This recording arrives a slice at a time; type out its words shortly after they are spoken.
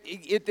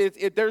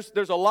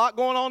there's a lot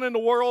going on in the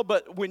world,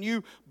 but when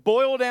you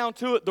boil down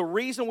to it, the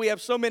reason we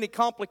have so many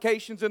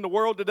complications in the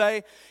world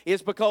today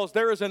is because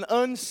there is an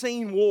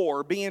unseen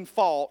war being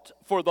fought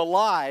for the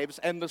lives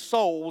and the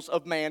souls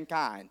of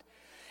mankind.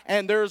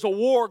 And there's a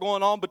war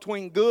going on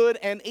between good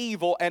and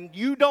evil, and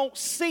you don't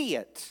see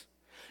it.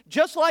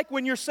 Just like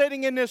when you're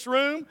sitting in this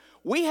room,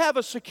 we have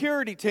a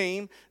security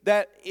team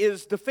that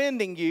is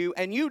defending you,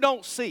 and you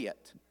don't see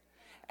it.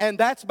 And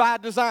that's by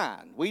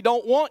design. We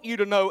don't want you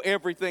to know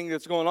everything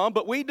that's going on,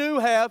 but we do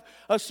have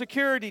a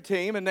security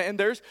team, and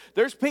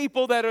there's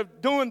people that are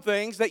doing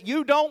things that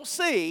you don't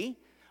see,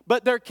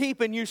 but they're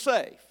keeping you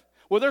safe.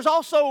 Well, there's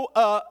also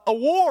a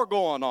war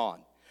going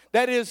on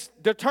that is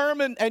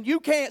determined, and you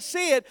can't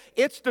see it,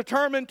 it's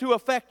determined to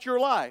affect your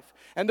life.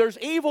 And there's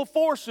evil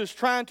forces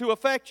trying to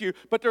affect you,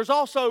 but there's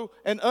also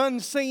an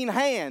unseen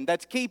hand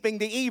that's keeping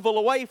the evil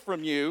away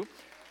from you.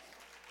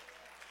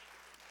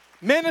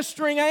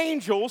 Ministering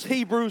angels,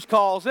 Hebrews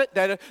calls it,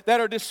 that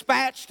are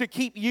dispatched to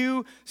keep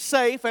you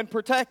safe and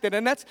protected.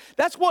 And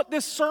that's what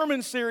this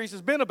sermon series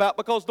has been about,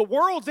 because the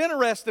world's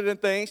interested in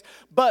things,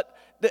 but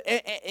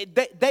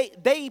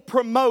they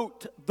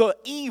promote the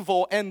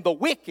evil and the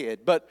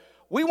wicked. But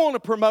we want to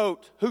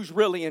promote who's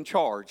really in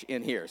charge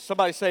in here.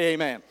 Somebody say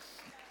amen.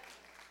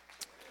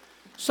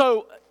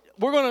 So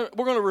we're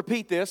gonna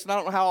repeat this, and I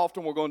don't know how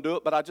often we're going to do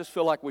it, but I just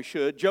feel like we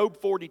should.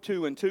 Job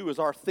 42:2 is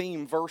our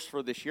theme verse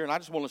for this year, and I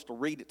just want us to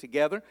read it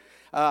together,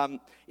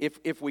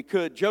 if we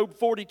could. Job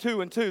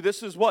 42:2.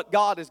 This is what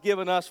God has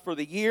given us for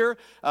the year,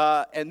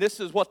 and this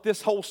is what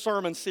this whole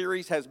sermon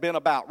series has been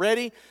about.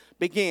 Ready?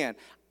 Begin.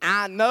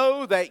 I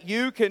know that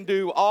you can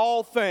do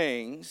all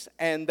things,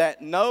 and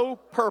that no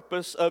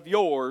purpose of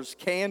yours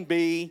can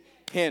be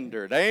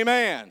hindered.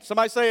 Amen.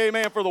 Somebody say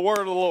amen for the word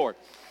of the Lord.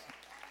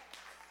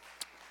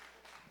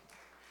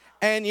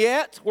 And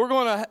yet, we're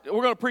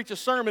gonna preach a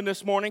sermon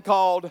this morning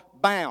called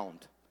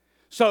Bound.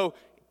 So,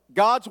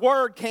 God's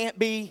word can't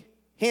be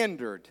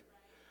hindered,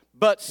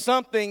 but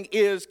something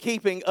is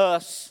keeping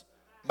us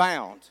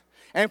bound.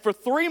 And for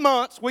 3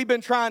 months, we've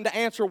been trying to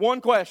answer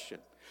one question.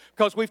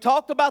 Because we've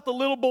talked about the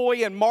little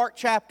boy in Mark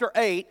chapter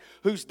 8,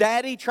 whose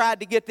daddy tried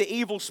to get the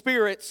evil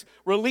spirits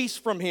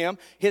released from him.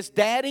 His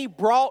daddy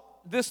brought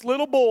this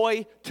little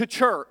boy to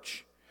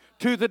church,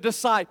 to the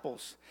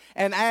disciples,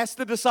 and asked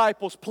the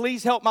disciples,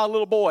 please help my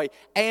little boy.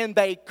 And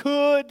they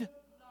could.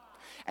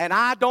 And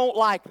I don't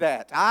like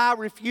that. I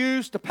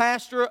refuse to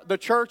pastor the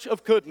church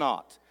of could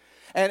not.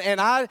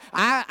 And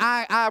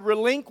I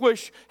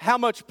relinquish how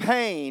much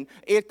pain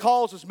it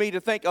causes me to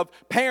think of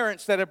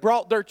parents that have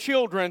brought their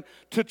children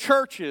to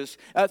churches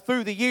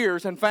through the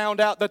years and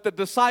found out that the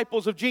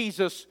disciples of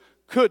Jesus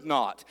could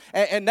not.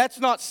 And that's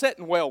not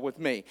sitting well with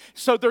me.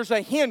 So there's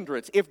a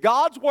hindrance. If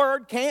God's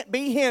word can't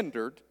be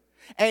hindered,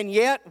 and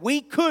yet we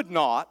could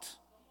not,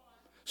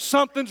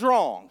 something's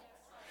wrong.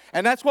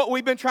 And that's what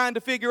we've been trying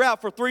to figure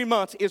out for 3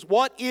 months, is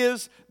what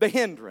is the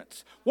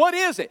hindrance? What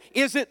is it?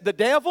 Is it the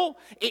devil?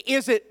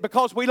 Is it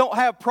because we don't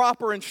have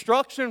proper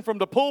instruction from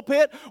the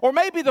pulpit? Or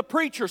maybe the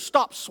preacher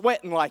stopped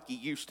sweating like he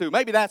used to.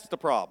 Maybe that's the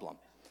problem.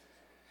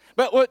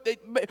 But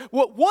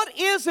what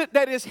is it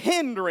that is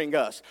hindering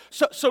us?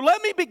 So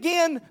let me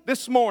begin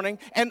this morning.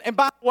 And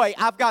by the way,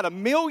 I've got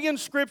 1,000,000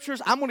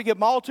 scriptures. I'm going to give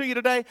them all to you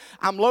today.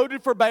 I'm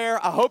loaded for bear.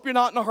 I hope you're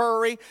not in a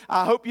hurry.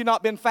 I hope you've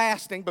not been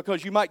fasting,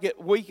 because you might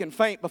get weak and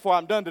faint before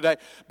I'm done today.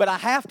 But I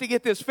have to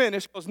get this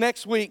finished, because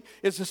next week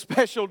is a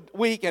special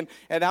week, and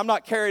I'm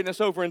not carrying this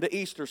over into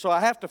Easter. So I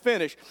have to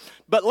finish.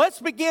 But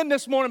let's begin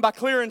this morning by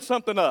clearing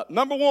something up.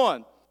 Number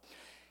one,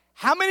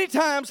 how many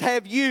times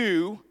have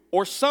you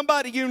or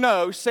somebody you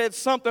know said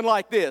something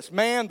like this: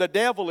 man, the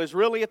devil is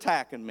really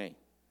attacking me?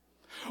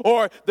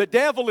 Or the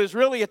devil is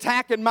really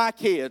attacking my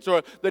kids.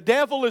 Or the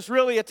devil is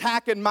really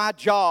attacking my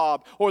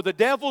job. Or the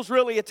devil's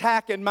really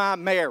attacking my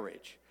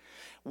marriage.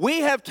 We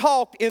have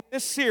talked in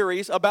this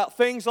series about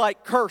things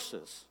like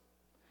curses.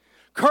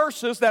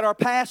 Curses that are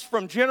passed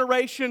from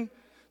generation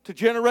to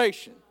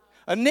generation.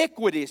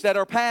 Iniquities that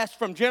are passed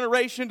from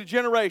generation to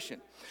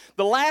generation.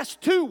 The last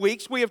 2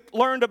 weeks we have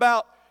learned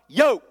about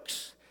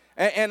yokes.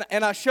 And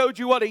I showed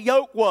you what a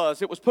yoke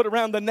was. It was put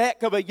around the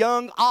neck of a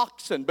young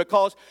oxen,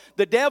 because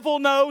the devil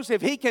knows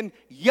if he can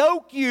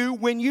yoke you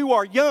when you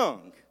are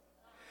young,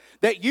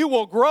 that you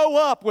will grow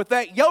up with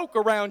that yoke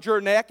around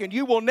your neck and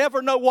you will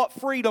never know what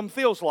freedom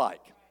feels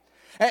like.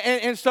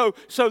 And so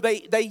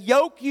they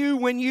yoke you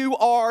when you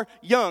are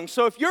young.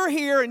 So if you're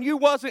here and you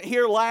wasn't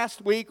here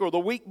last week or the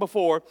week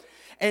before,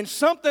 and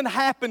something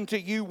happened to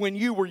you when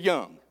you were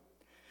young,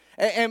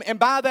 and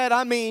by that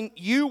I mean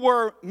you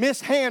were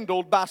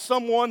mishandled by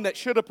someone that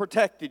should have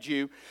protected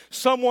you.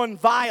 Someone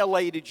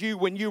violated you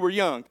when you were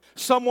young.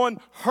 Someone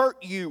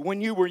hurt you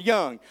when you were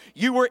young.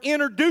 You were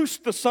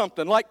introduced to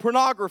something like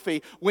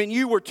pornography when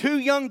you were too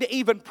young to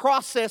even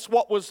process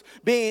what was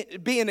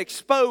being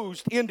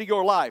exposed into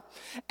your life.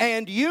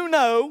 And you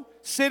know,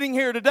 sitting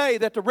here today,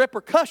 that the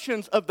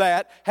repercussions of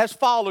that has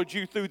followed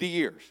you through the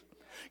years.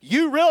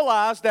 you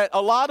realize that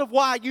a lot of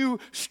why you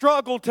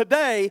struggle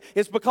today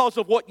is because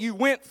of what you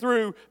went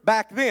through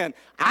back then.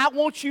 I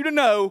want you to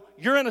know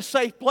you're in a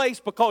safe place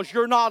because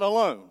you're not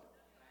alone.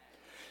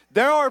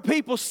 There are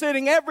people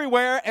sitting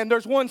everywhere, and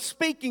there's one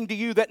speaking to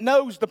you that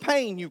knows the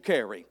pain you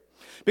carry.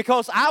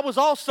 Because I was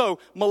also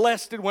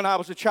molested when I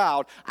was a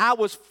child. I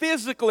was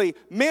physically,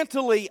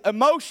 mentally,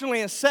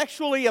 emotionally, and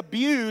sexually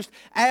abused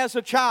as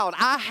a child.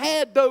 I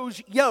had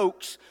those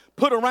yokes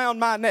put around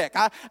my neck.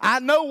 I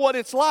know what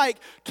it's like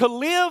to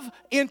live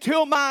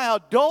until my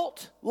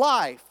adult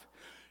life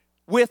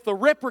with the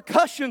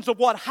repercussions of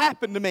what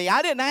happened to me.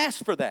 I didn't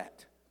ask for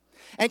that.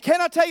 And can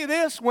I tell you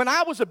this? When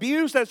I was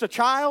abused as a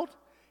child,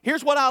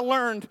 here's what I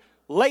learned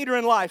later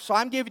in life. So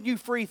I'm giving you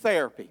free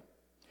therapy.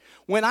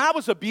 When I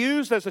was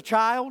abused as a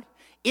child,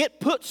 it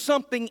put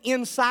something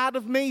inside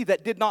of me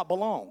that did not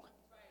belong.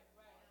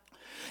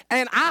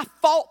 And I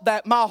fought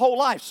that my whole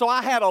life. So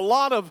I had a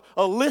lot of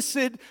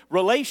illicit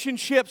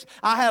relationships.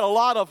 I had a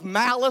lot of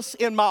malice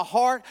in my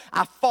heart.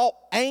 I fought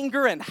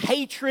anger and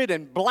hatred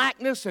and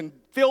blackness and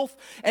filth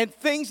and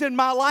things in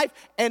my life.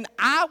 And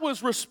I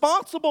was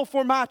responsible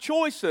for my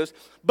choices.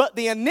 But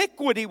the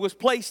iniquity was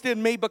placed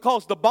in me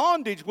because the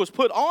bondage was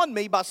put on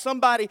me by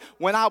somebody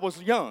when I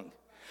was young.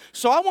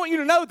 So I want you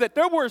to know that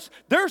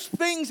there's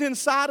things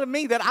inside of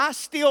me that I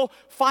still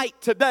fight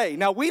today.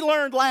 Now, we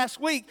learned last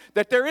week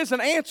that there is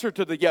an answer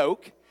to the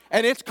yoke,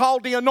 and it's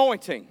called the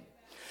anointing.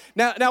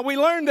 Now we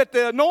learned that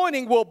the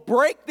anointing will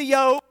break the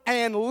yoke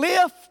and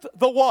lift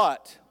the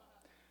what?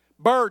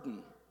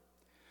 Burden.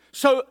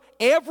 So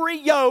every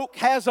yoke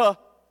has a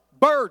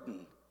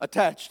burden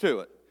attached to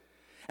it.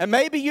 And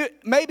maybe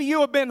you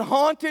have been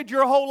haunted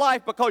your whole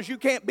life because you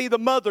can't be the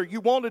mother you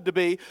wanted to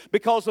be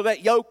because of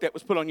that yoke that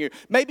was put on you.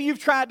 Maybe you've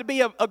tried to be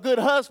a good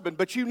husband,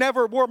 but you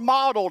never were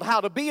modeled how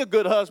to be a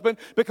good husband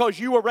because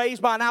you were raised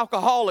by an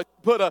alcoholic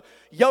who put a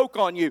yoke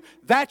on you.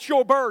 That's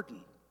your burden.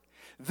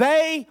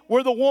 They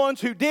were the ones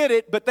who did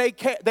it, but they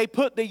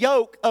put the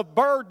yoke of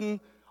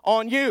burden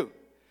on you.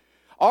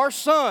 Our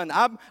son,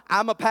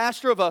 I'm a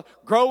pastor of a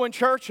growing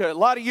church. A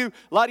lot of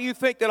you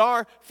think that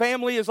our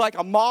family is like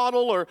a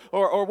model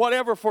or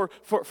whatever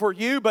for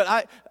you,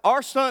 but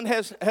our son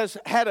has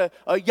had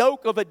a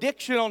yoke of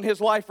addiction on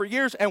his life for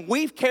years, and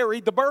we've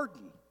carried the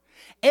burden.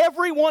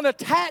 Everyone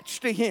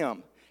attached to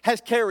him has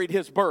carried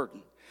his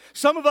burden.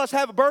 Some of us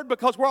have a burden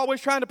because we're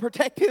always trying to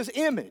protect his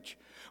image.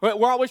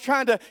 We're always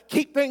trying to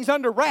keep things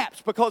under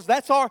wraps because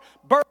that's our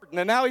burden.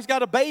 And now he's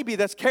got a baby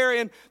that's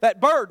carrying that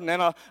burden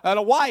and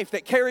a wife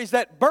that carries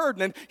that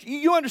burden. And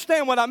you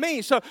understand what I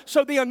mean. So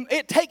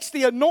it takes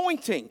the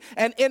anointing.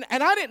 And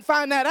I didn't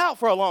find that out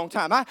for a long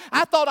time.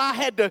 I thought I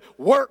had to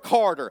work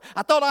harder.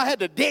 I thought I had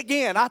to dig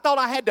in. I thought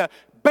I had to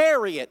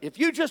bury it. If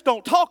you just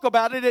don't talk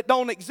about it, it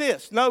don't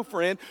exist. No,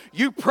 friend.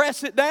 You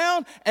press it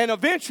down and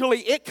eventually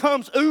it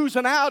comes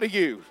oozing out of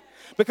you.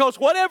 Because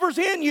whatever's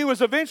in you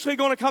is eventually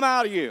going to come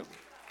out of you.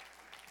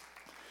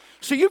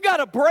 So you've got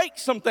to break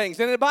some things.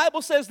 And the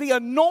Bible says the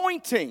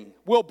anointing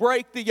will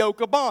break the yoke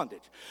of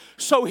bondage.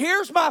 So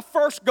here's my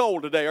first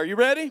goal today. Are you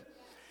ready?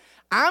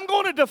 I'm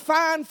going to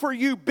define for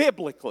you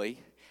biblically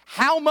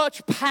how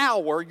much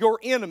power your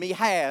enemy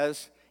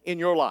has in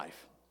your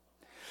life.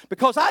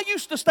 Because I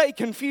used to stay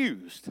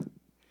confused.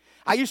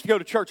 I used to go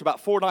to church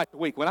about 4 nights a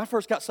week. When I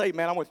first got saved,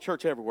 man, I went to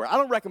church everywhere. I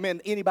don't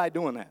recommend anybody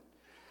doing that.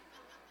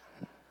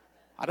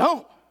 I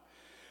don't.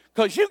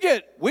 Because you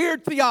get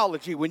weird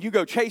theology when you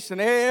go chasing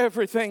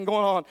everything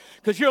going on.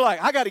 Because you're like,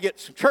 I got to get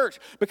some church.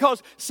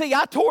 Because, see,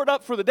 I tore it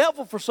up for the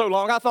devil for so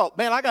long. I thought,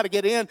 man, I got to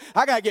get in.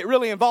 I got to get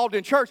really involved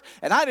in church.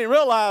 And I didn't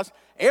realize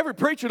every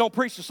preacher don't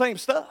preach the same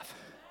stuff.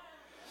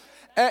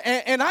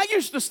 And I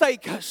used to stay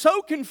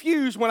so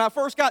confused when I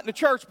first got into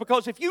church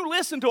because if you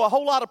listen to a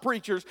whole lot of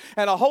preachers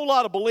and a whole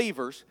lot of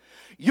believers,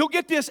 you'll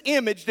get this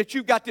image that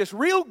you've got this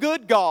real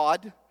good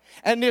God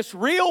and this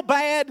real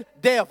bad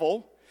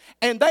devil,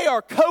 and they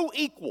are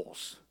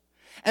co-equals.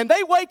 And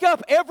they wake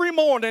up every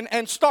morning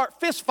and start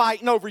fist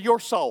fighting over your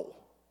soul.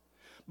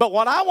 But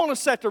what I want to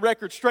set the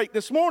record straight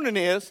this morning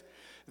is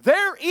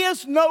there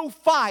is no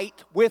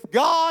fight with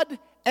God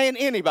and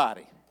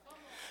anybody.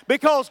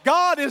 Because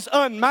God is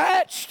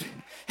unmatched,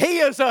 He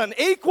is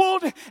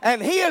unequaled,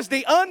 and He is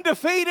the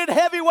undefeated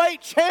heavyweight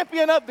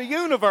champion of the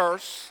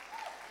universe.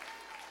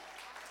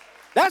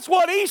 That's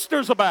what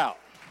Easter's about.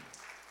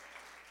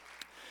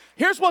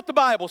 Here's what the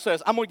Bible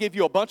says. I'm going to give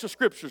you a bunch of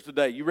scriptures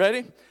today. You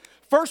ready?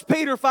 1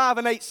 Peter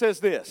 5:8 says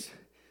this.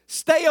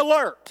 Stay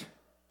alert.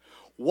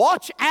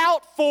 Watch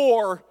out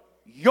for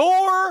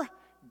your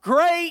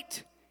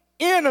great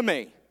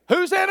enemy.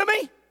 Whose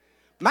enemy?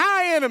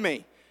 My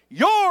enemy.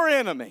 Your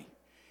enemy.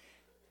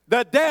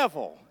 The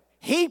devil.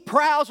 He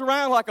prowls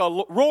around like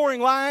a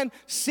roaring lion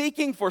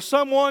seeking for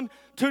someone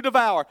to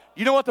devour.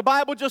 You know what the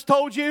Bible just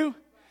told you?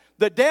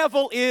 The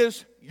devil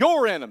is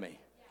your enemy,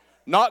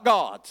 not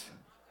God's.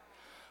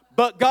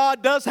 But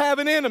God does have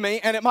an enemy,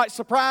 and it might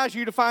surprise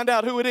you to find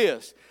out who it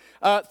is.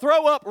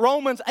 Throw up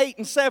Romans 8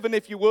 and 7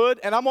 if you would,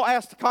 and I'm going to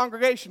ask the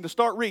congregation to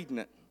start reading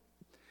it.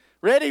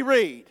 Ready,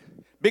 read.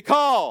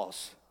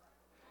 Because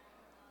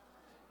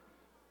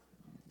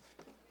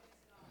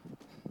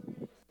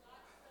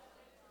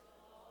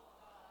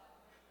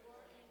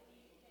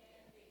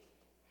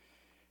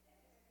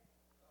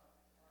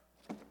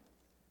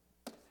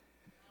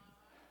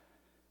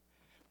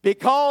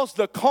Because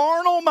the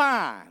carnal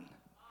mind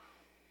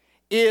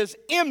is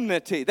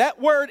enmity.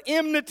 That word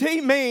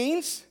enmity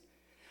means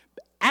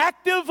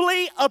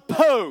actively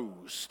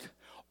opposed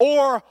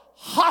or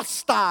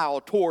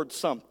hostile towards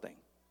something.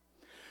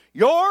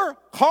 Your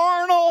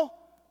carnal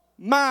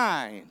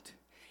mind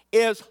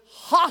is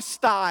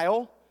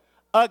hostile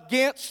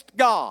against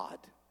God.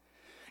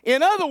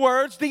 In other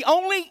words, the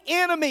only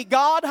enemy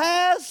God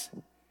has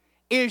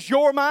is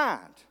your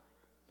mind.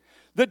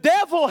 The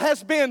devil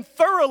has been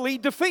thoroughly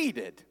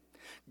defeated.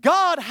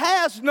 God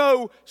has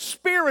no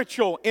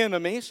spiritual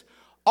enemies.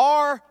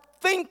 Our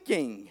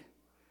thinking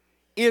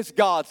is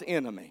God's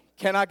enemy.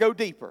 Can I go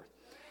deeper?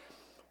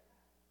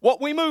 What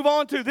we move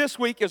on to this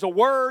week is a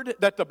word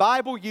that the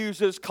Bible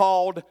uses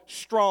called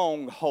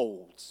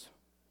strongholds.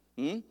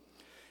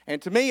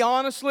 And to me,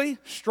 honestly,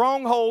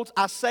 strongholds,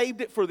 I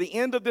saved it for the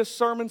end of this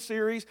sermon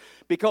series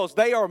because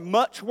they are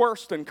much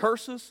worse than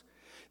curses.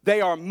 They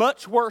are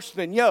much worse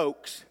than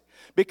yokes.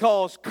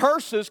 Because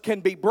curses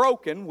can be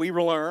broken, we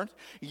learned.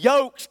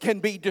 Yokes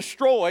can be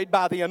destroyed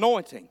by the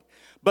anointing.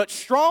 But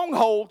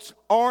strongholds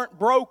aren't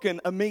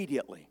broken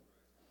immediately.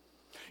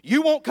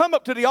 You won't come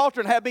up to the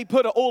altar and have me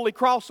put an oily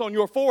cross on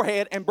your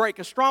forehead and break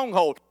a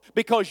stronghold.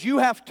 Because you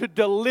have to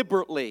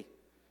deliberately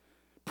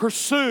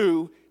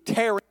pursue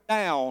tearing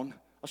down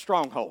a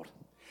stronghold.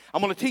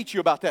 I'm going to teach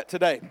you about that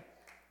today.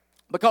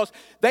 Because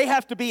they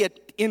have to be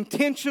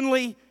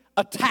intentionally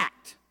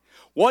attacked.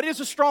 What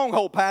is a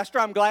stronghold, Pastor?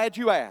 I'm glad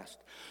you asked.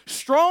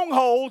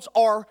 Strongholds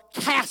are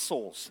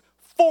castles,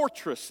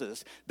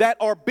 fortresses that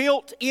are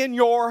built in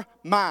your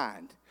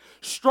mind.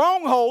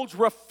 Strongholds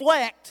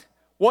reflect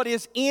what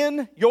is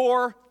in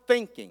your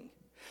thinking.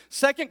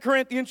 2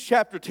 Corinthians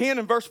chapter 10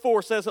 and verse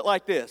 4 says it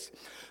like this.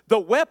 The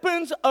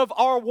weapons of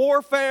our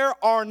warfare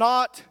are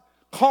not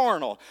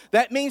carnal.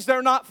 That means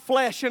they're not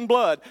flesh and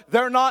blood.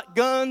 They're not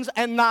guns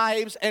and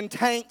knives and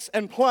tanks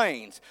and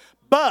planes.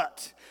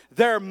 But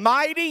they're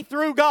mighty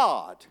through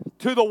God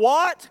to the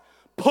what?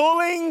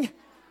 Pulling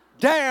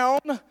down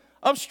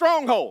of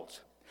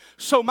strongholds.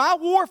 So my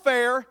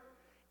warfare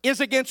is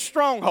against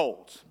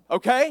strongholds,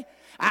 okay?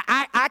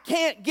 I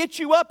can't get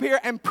you up here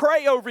and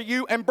pray over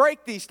you and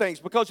break these things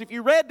because if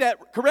you read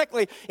that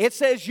correctly, it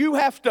says you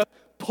have to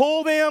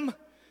pull them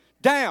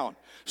down.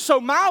 So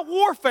my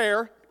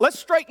warfare, let's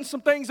straighten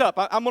some things up.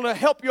 I'm going to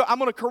help you. I'm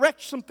going to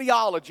correct some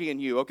theology in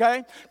you,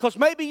 okay? Because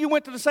maybe you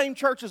went to the same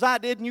church as I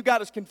did and you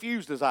got as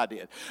confused as I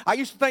did. I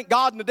used to think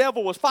God and the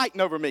devil was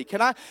fighting over me.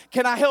 Can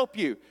I help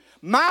you?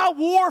 My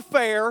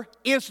warfare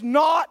is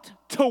not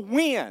to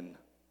win.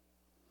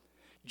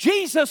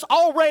 Jesus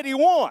already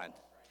won.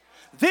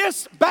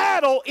 This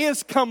battle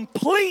is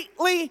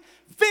completely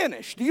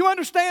finished. Do you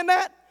understand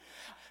that?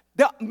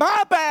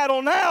 My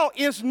battle now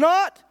is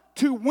not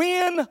to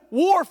win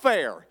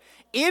warfare.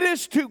 It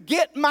is to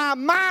get my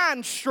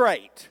mind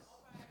straight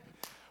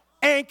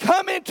and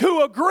come into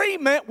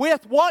agreement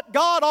with what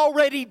God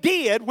already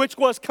did, which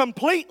was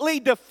completely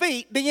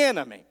defeat the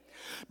enemy.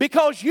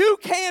 Because you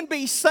can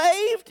be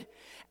saved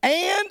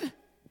and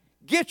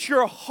get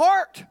your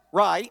heart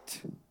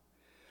right,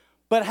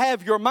 but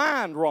have your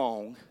mind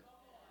wrong.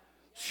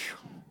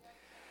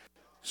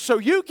 So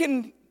you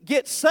can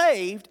get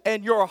saved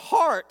and your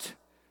heart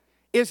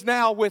is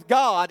now with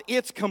God.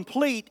 It's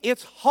complete,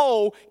 it's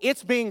whole,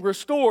 it's being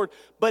restored.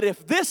 But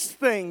if this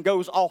thing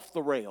goes off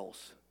the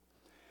rails,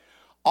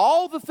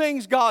 all the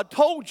things God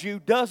told you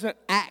doesn't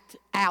act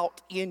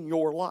out in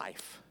your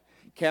life.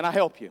 Can I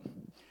help you?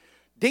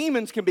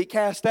 Demons can be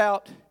cast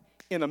out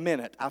in a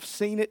minute. I've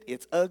seen it.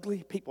 It's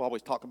ugly. People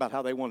always talk about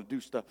how they want to do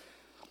stuff.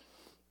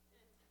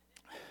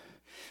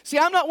 See,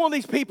 I'm not one of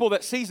these people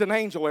that sees an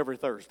angel every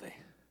Thursday.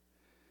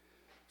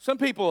 Some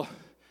people,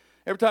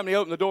 every time they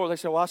open the door, they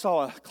say, well, I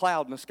saw a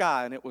cloud in the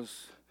sky, and it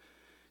was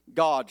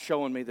God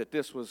showing me that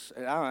this was,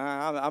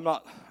 I'm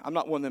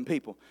not one of them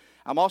people.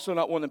 I'm also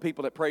not one of them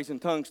people that prays in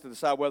tongues to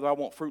decide whether I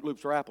want Fruit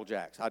Loops or Apple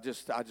Jacks. I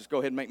just go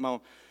ahead and make my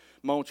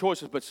own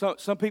choices. But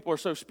some people are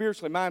so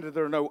spiritually minded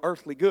they're no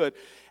earthly good.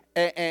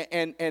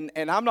 And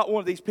I'm not one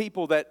of these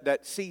people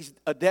that sees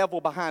a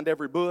devil behind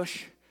every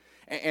bush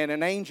and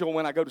an angel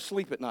when I go to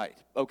sleep at night,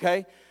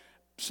 okay?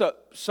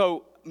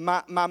 So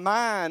my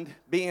mind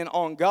being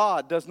on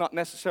God does not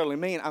necessarily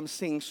mean I'm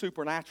seeing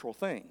supernatural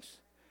things.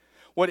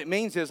 What it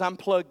means is I'm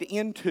plugged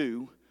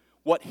into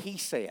what He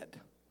said.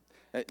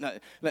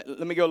 Let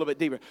me go a little bit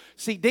deeper.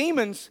 See,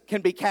 demons can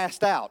be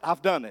cast out.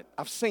 I've done it.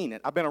 I've seen it.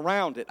 I've been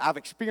around it. I've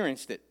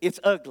experienced it. It's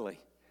ugly.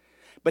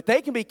 But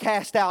they can be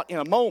cast out in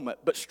a moment.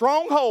 But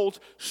strongholds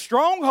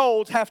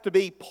have to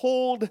be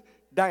pulled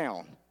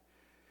down.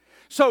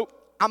 So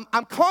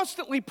I'm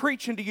constantly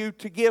preaching to you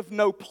to give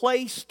no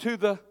place to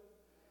the,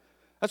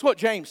 that's what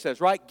James says,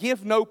 right?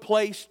 Give no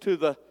place to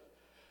the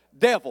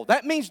devil.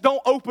 That means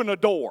don't open a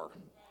door.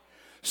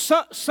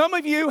 Some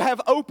of you have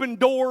opened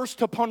doors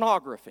to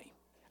pornography.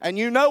 And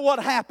you know what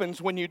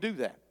happens when you do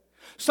that.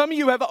 Some of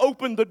you have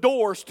opened the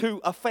doors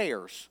to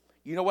affairs.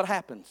 You know what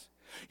happens.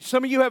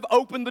 Some of you have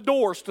opened the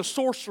doors to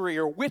sorcery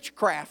or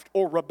witchcraft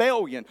or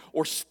rebellion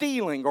or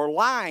stealing or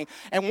lying.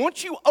 And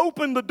once you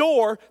open the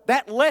door,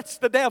 that lets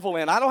the devil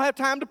in. I don't have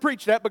time to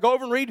preach that, but go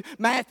over and read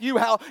Matthew,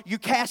 how you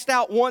cast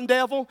out one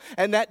devil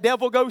and that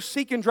devil goes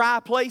seeking dry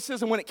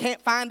places, and when it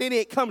can't find any,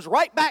 it comes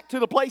right back to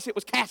the place it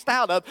was cast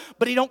out of,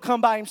 but he don't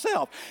come by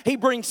himself. He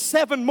brings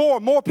 7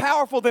 more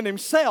powerful than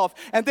himself,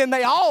 and then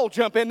they all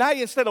jump in. Now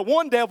instead of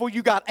one devil,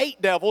 you got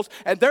 8 devils,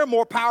 and they're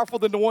more powerful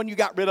than the one you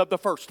got rid of the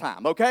first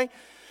time, okay?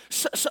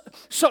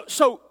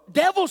 So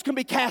devils can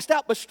be cast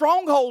out, but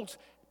strongholds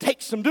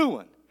take some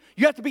doing.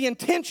 You have to be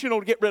intentional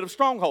to get rid of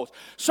strongholds.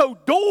 So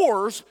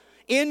doors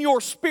in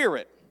your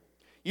spirit.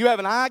 You have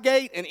an eye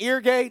gate, an ear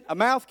gate, a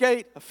mouth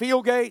gate, a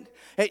feel gate.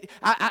 Hey,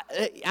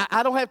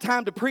 I don't have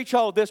time to preach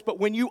all of this, but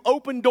when you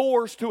open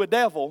doors to a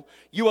devil,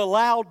 you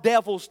allow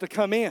devils to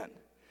come in.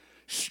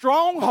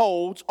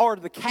 Strongholds are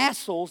the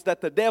castles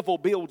that the devil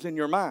builds in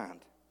your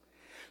mind.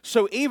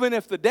 So even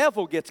if the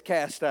devil gets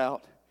cast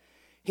out,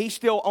 he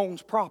still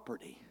owns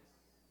property.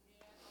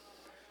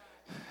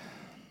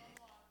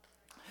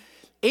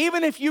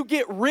 Even if you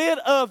get rid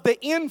of the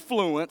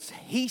influence,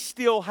 he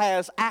still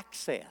has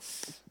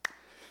access.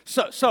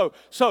 So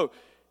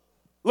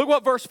look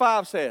what verse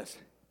 5 says.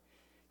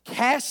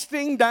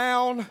 Casting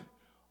down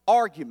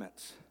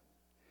arguments.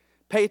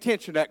 Pay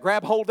attention to that.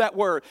 Grab hold of that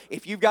word.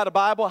 If you've got a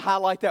Bible,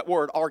 highlight that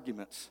word,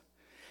 arguments.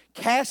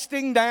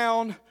 Casting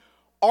down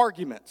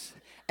arguments.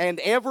 And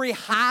every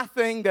high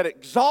thing that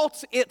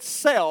exalts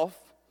itself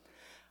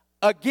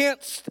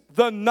against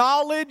the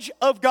knowledge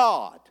of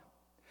God,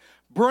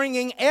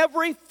 bringing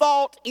every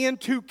thought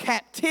into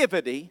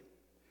captivity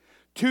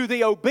to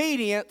the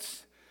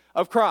obedience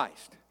of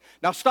Christ.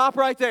 Now stop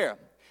right there.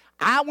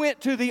 I went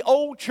to the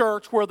old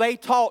church where they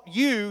taught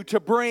you to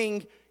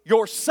bring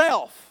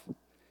yourself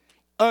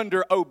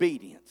under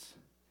obedience,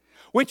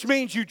 which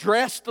means you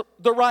dressed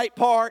the right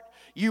part,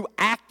 you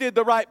acted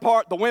the right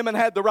part, the women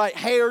had the right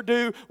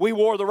hairdo, we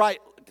wore the right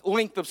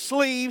length of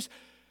sleeves,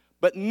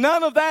 but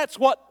none of that's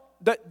what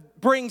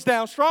that brings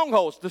down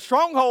strongholds. The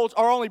strongholds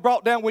are only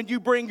brought down when you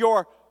bring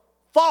your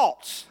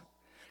thoughts.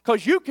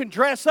 Because you can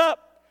dress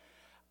up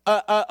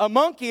a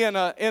monkey in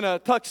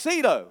a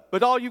tuxedo,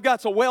 but all you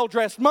got's a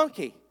well-dressed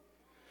monkey.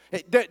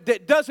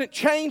 That doesn't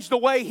change the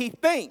way he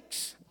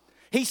thinks.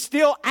 He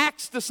still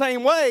acts the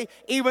same way,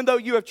 even though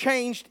you have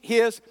changed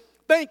his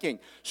thinking.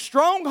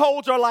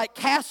 Strongholds are like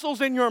castles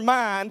in your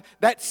mind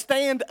that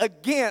stand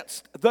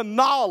against the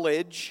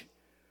knowledge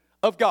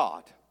of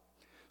God.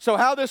 So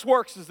how this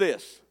works is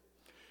this.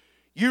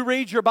 You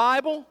read your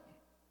Bible.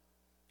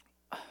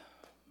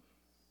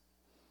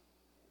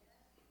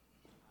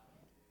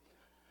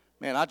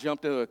 Man, I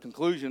jumped to a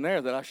conclusion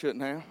there that I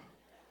shouldn't have.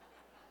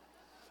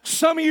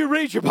 Some of you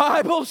read your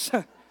Bibles.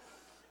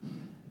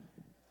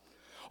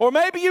 Or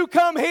maybe you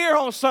come here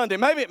on Sunday.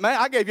 Maybe, man,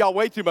 I gave y'all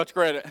way too much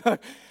credit.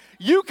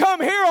 You come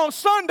here on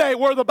Sunday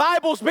where the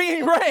Bible's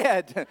being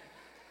read.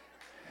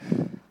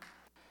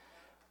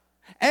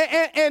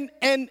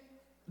 And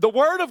the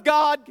Word of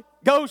God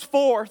goes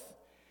forth.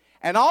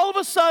 And all of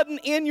a sudden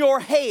in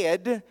your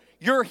head,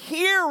 you're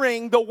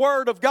hearing the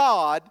Word of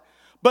God,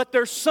 but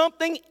there's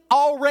something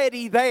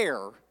already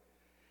there.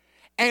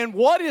 And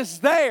what is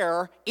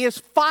there is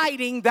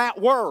fighting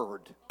that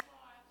Word.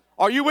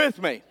 Are you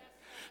with me?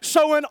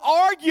 So an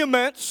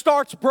argument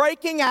starts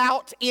breaking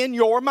out in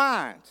your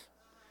mind.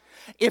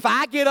 If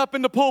I get up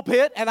in the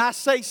pulpit and I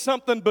say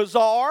something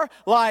bizarre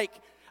like,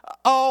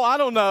 oh, I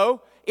don't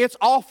know, it's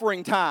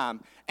offering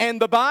time. And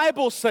the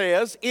Bible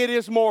says it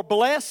is more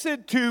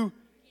blessed to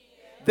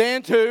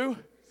than to.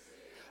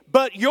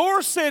 But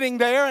you're sitting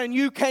there and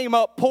you came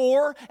up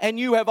poor and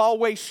you have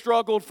always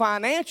struggled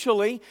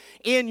financially.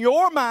 In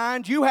your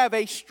mind, you have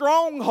a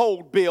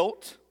stronghold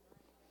built.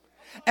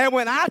 And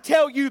when I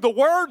tell you the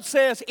Word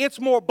says it's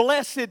more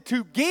blessed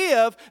to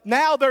give,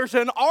 now there's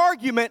an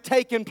argument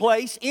taking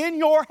place in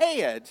your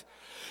head.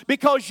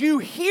 Because you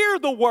hear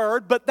the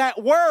Word, but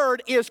that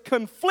Word is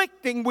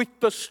conflicting with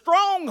the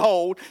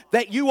stronghold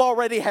that you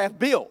already have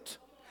built.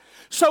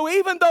 So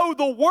even though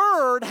the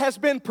Word has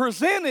been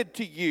presented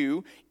to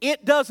you,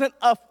 it doesn't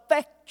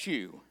affect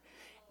you.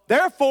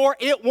 Therefore,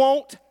 it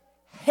won't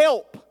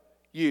help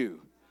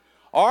you.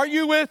 Are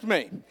you with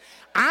me?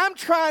 I'm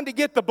trying to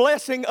get the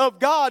blessing of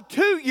God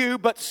to you,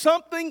 but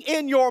something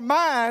in your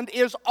mind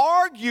is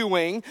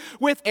arguing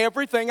with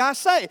everything I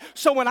say.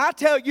 So when I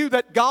tell you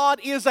that God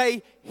is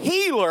a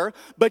healer,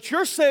 but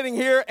you're sitting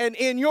here and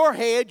in your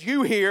head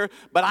you hear,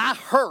 but I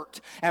hurt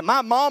and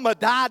my mama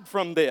died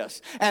from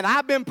this and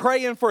I've been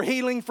praying for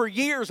healing for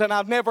years and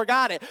I've never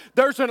got it.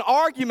 There's an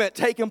argument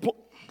taking place.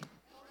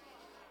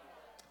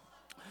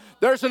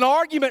 There's an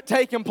argument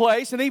taking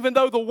place, and even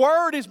though the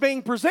Word is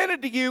being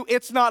presented to you,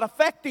 it's not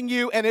affecting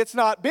you and it's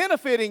not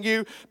benefiting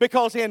you,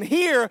 because in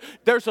here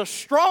there's a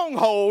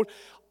stronghold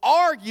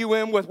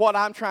arguing with what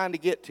I'm trying to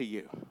get to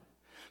you.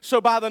 So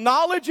by the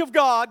knowledge of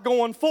God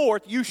going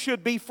forth, you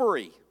should be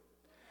free.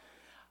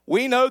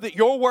 We know that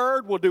your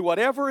Word will do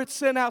whatever it's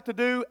sent out to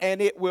do,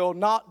 and it will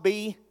not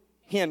be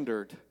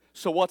hindered.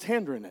 So what's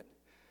hindering it?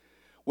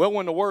 Well,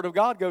 when the Word of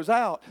God goes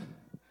out,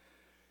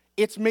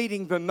 It's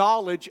meeting the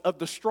knowledge of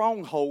the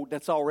stronghold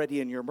that's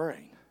already in your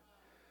brain.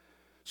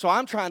 So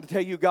I'm trying to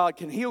tell you God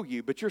can heal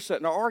you, but you're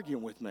sitting there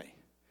arguing with me.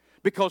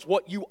 Because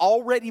what you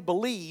already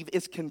believe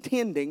is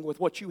contending with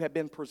what you have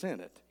been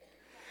presented.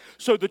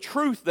 So the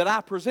truth that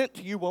I present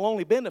to you will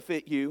only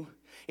benefit you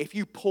if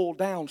you pull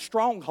down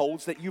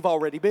strongholds that you've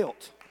already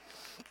built.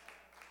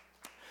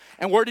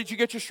 And where did you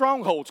get your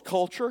strongholds?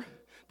 Culture,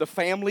 the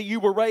family you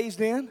were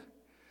raised in,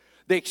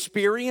 the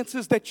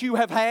experiences that you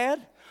have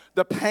had,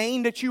 the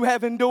pain that you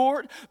have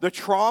endured, the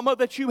trauma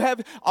that you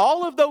have.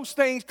 All of those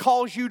things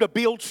cause you to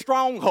build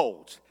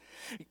strongholds.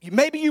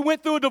 Maybe you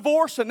went through a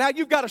divorce and now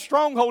you've got a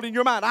stronghold in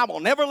your mind. I will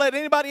never let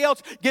anybody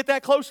else get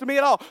that close to me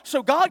at all.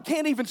 So God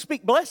can't even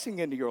speak blessing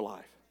into your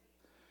life.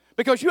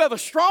 Because you have a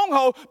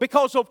stronghold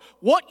because of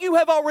what you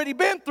have already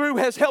been through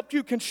has helped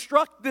you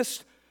construct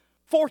this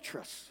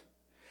fortress.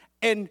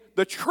 And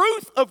the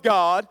truth of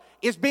God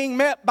is being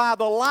met by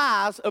the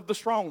lies of the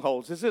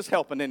strongholds. Is this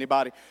helping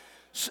anybody?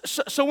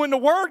 So when the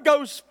word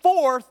goes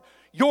forth,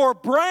 your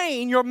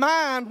brain, your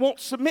mind won't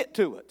submit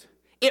to it.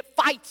 It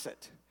fights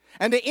it.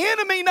 And the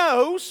enemy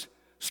knows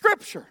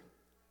Scripture.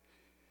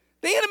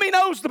 The enemy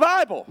knows the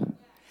Bible.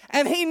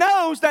 And he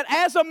knows that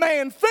as a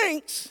man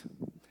thinks,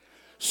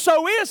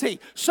 so is he.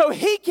 So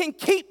he can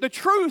keep the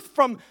truth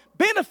from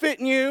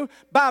benefiting you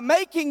by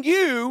making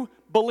you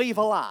believe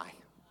a lie.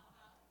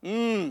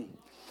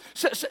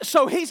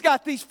 So he's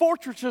got these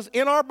fortresses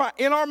in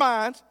our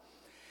minds,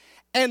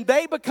 and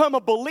they become a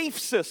belief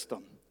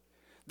system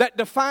that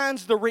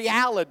defines the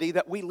reality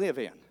that we live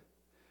in.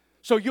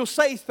 So you'll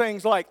say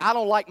things like, I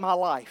don't like my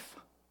life.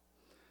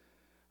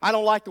 I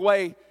don't like the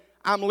way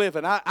I'm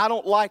living. I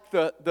don't like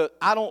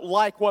I don't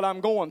like what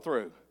I'm going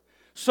through.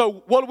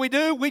 So what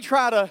do? We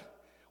try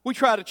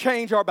to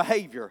change our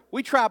behavior.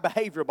 We try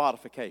behavior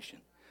modification.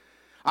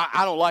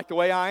 I don't like the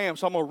way I am,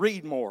 so I'm going to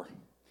read more.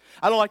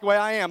 I don't like the way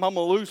I am, I'm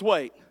going to lose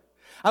weight.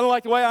 I don't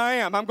like the way I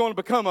am, I'm going to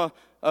become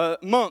a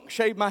monk,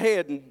 shave my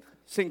head, and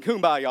sing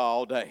Kumbaya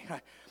all day.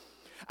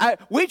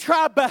 We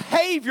try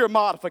behavior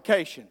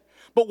modification.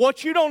 But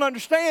what you don't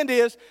understand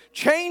is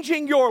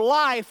changing your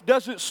life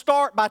doesn't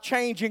start by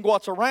changing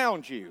what's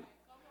around you.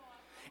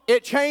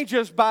 It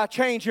changes by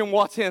changing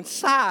what's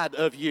inside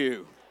of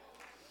you.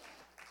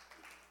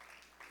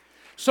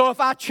 So if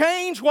I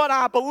change what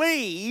I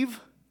believe,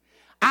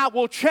 I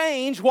will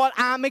change what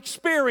I'm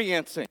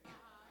experiencing.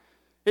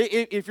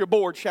 If you're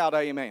bored, shout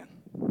amen.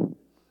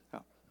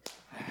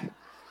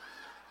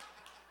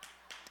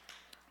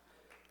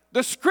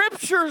 The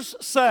scriptures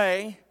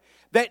say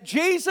that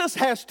Jesus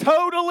has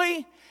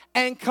totally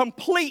and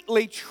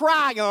completely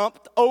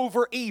triumphed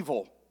over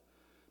evil.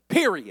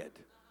 Period.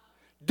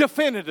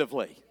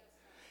 Definitively.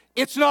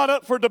 It's not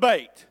up for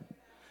debate.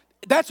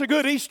 That's a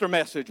good Easter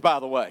message, by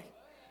the way.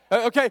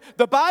 Okay,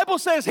 the Bible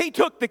says he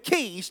took the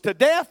keys to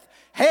death,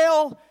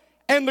 hell,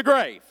 and the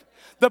grave.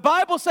 The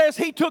Bible says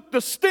he took the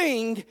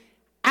sting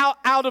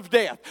out of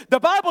death. The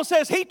Bible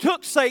says he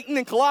took Satan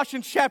in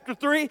Colossians chapter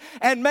 3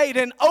 and made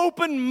an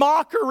open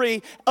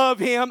mockery of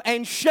him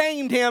and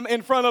shamed him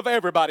in front of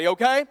everybody,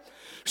 okay?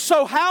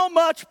 So how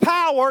much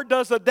power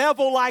does a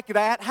devil like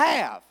that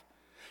have?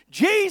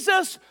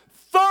 Jesus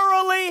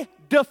thoroughly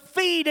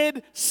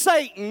defeated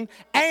Satan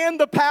and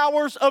the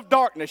powers of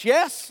darkness,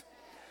 yes?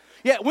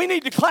 Yeah, we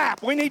need to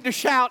clap. We need to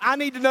shout. I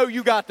need to know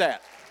you got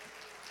that.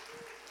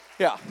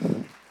 Yeah.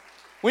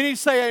 We need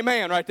to say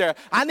amen right there.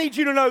 I need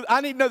to know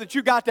that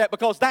you got that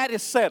because that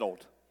is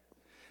settled.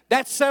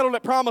 That's settled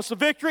at promise of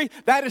victory.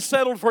 That is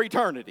settled for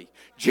eternity.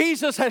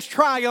 Jesus has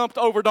triumphed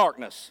over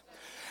darkness.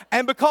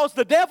 And because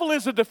the devil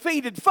is a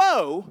defeated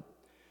foe,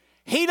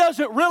 he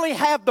doesn't really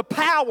have the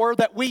power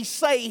that we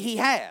say he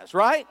has,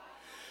 right?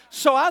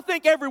 So I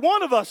think every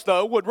one of us,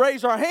 though, would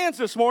raise our hands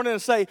this morning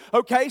and say,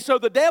 okay, so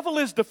the devil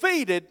is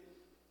defeated,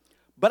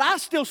 but I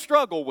still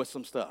struggle with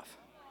some stuff.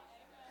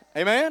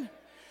 Amen?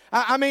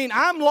 I mean,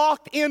 I'm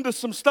locked into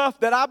some stuff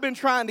that I've been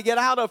trying to get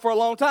out of for a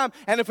long time.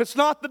 And if it's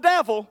not the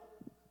devil,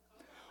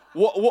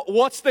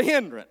 what's the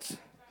hindrance?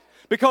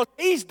 Because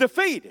he's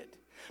defeated.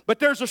 But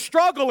there's a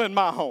struggle in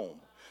my home.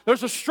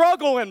 There's a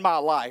struggle in my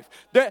life.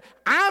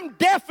 I'm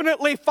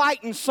definitely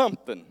fighting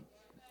something.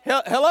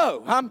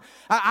 Hello.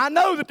 I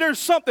know that there's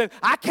something.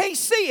 I can't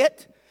see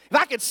it. If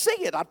I could see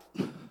it,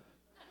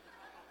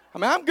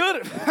 I'm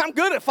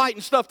good at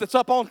fighting stuff that's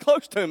up on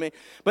close to me.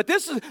 But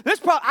this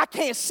problem, I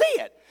can't see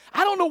it.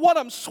 I don't know what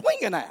I'm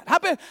swinging at.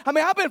 I've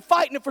been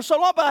fighting it for so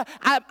long, but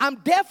I'm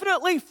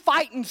definitely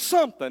fighting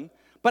something,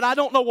 but I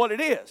don't know what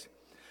it is.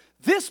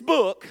 This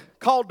book,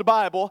 called the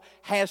Bible,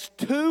 has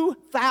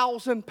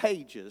 2,000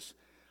 pages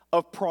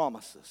of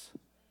promises.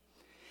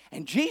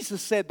 And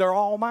Jesus said they're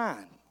all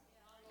mine.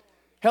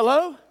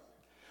 Hello?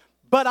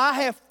 But I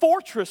have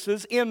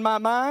fortresses in my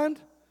mind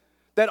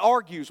that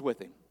argues with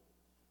him.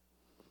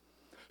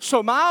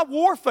 So my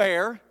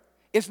warfare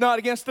is not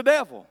against the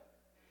devil.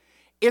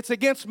 It's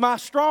against my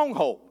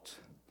strongholds.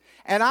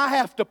 And I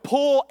have to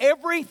pull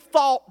every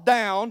thought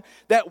down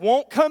that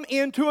won't come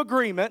into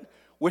agreement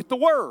with the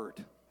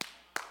Word.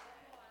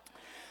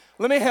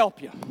 Let me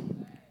help you.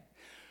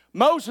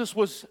 Moses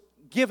was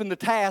given the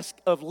task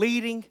of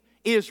leading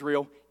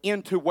Israel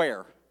into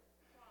where?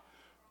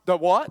 The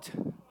what?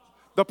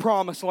 The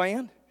promised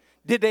land.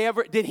 Did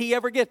he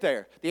ever get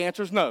there? The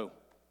answer is no.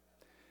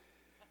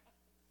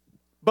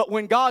 But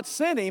when God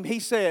sent him, he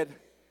said,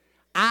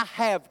 I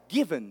have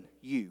given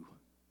you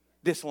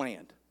this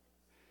land.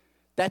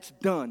 That's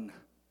done.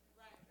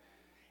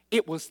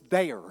 It was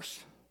theirs.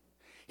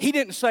 He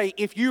didn't say,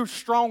 if you're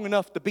strong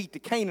enough to beat the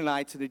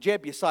Canaanites and the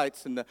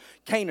Jebusites and the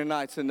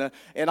Canaanites and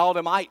all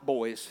them Ite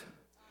boys,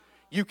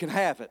 you can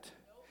have it.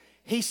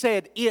 He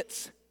said,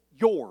 it's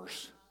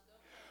yours.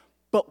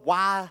 But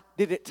why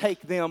did it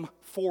take them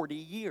 40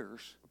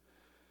 years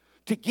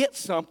to get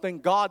something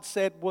God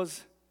said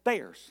was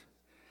theirs?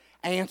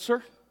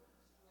 Answer,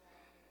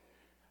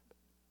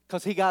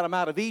 because he got them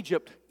out of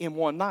Egypt in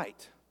one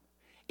night.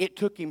 It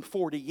took him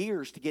 40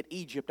 years to get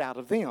Egypt out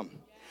of them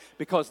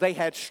because they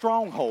had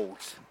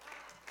strongholds.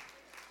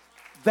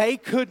 They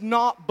could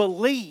not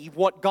believe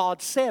what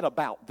God said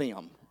about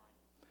them.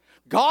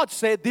 God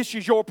said, this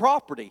is your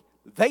property.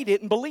 They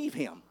didn't believe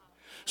him.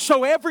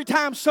 So every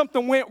time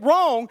something went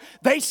wrong,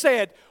 they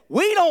said,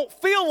 we don't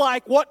feel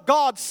like what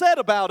God said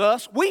about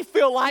us. We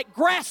feel like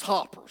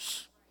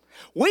grasshoppers.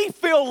 We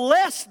feel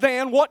less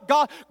than what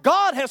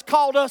God has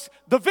called us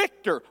the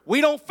victor.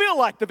 We don't feel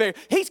like the victor.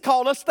 He's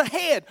called us the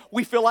head.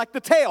 We feel like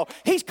the tail.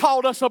 He's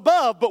called us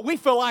above, but we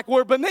feel like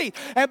we're beneath.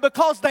 And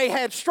because they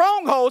had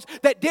strongholds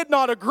that did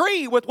not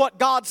agree with what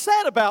God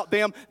said about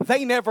them,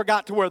 they never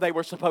got to where they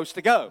were supposed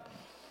to go.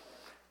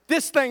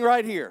 This thing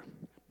right here,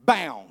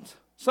 bound.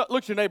 So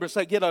look at your neighbor and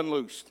say, get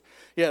unloosed.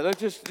 Yeah, let's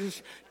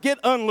just get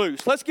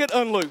unloosed. Let's get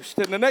unloosed.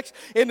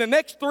 In the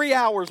next 3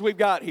 hours we've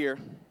got here,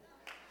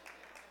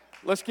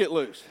 let's get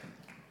loose.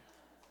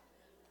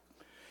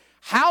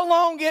 How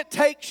long it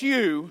takes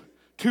you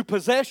to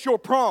possess your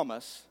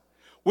promise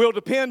will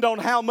depend on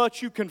how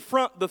much you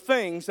confront the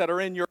things that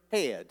are in your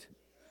head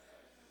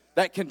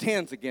that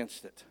contends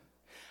against it.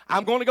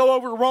 I'm going to go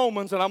over to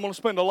Romans, and I'm going to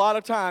spend a lot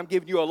of time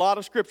giving you a lot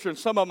of scripture, and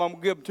some of them I'm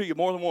going to give them to you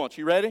more than once.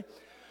 You ready?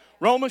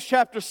 Romans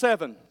chapter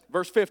 7,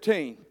 verse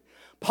 15.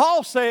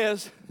 Paul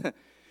says,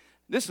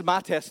 this is my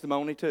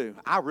testimony too.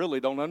 I really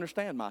don't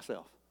understand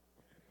myself.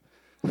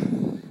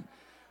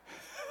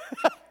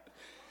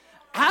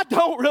 I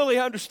don't really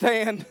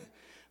understand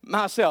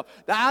myself.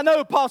 Now, I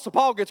know Apostle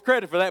Paul gets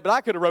credit for that, but I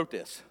could have wrote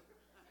this.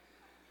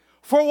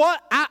 For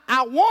what?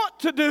 I want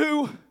to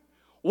do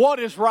what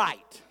is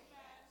right,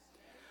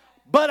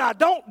 but I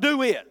don't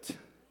do it.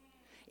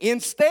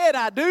 Instead,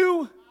 I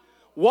do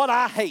what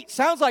I hate.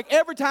 Sounds like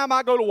every time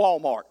I go to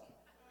Walmart.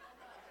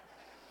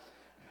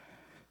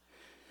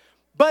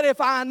 But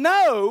if I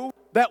know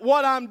that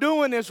what I'm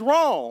doing is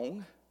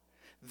wrong,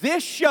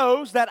 this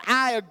shows that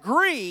I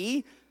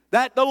agree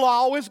that the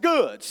law is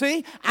good.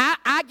 See,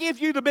 I give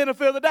you the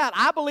benefit of the doubt.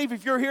 I believe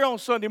if you're here on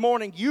Sunday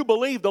morning, you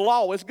believe the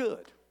law is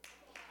good.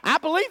 I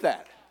believe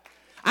that.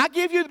 I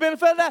give you the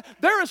benefit of that.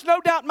 There is no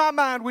doubt in my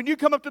mind when you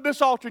come up to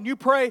this altar and you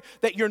pray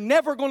that you're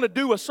never going to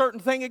do a certain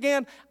thing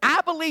again.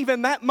 I believe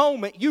in that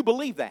moment you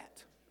believe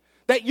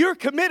that you're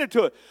committed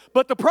to it.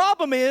 But the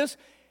problem is,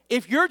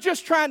 if you're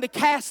just trying to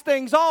cast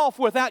things off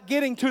without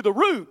getting to the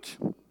root,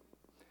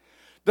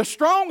 the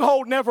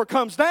stronghold never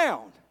comes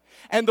down.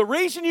 And the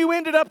reason you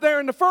ended up there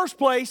in the first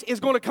place is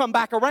going to come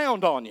back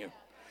around on you.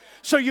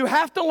 So you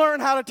have to learn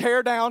how to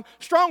tear down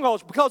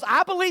strongholds, because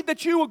I believe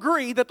that you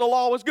agree that the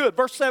law is good.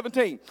 Verse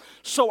 17.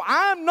 So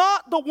I'm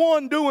not the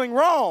one doing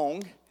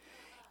wrong.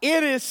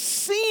 It is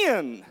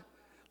sin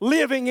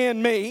living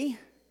in me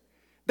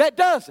that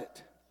does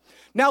it.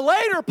 Now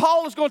later,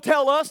 Paul is going to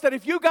tell us that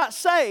if you got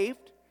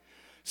saved,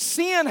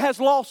 sin has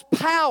lost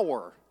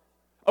power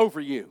over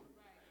you.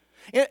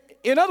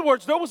 In other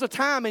words, there was a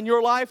time in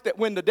your life that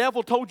when the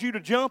devil told you to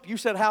jump, you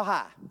said, how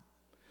high?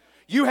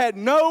 You had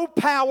no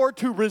power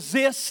to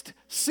resist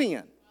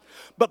sin.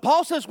 But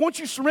Paul says once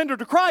you surrender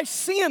to Christ,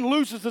 sin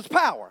loses its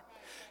power.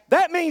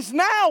 That means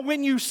now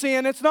when you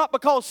sin, it's not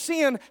because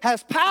sin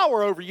has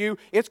power over you,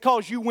 it's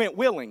because you went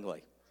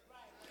willingly.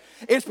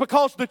 It's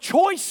because the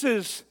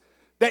choices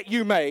that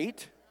you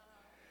made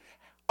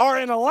are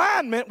in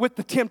alignment with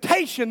the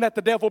temptation that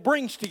the devil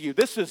brings to you.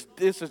 This is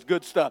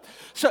good stuff.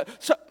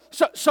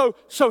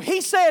 So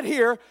he said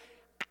here,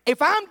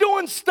 if I'm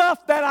doing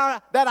stuff that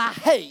I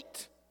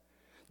hate,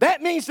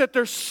 that means that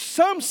there's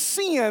some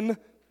sin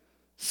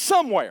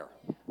somewhere.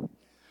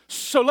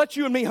 So let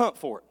you and me hunt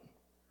for it.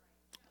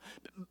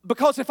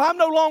 Because if I'm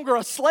no longer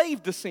a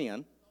slave to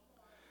sin,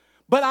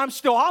 but I'm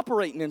still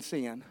operating in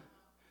sin,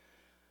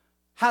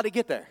 how to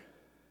get there?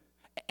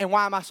 And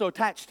why am I so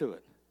attached to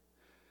it?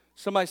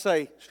 Somebody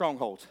say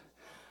strongholds.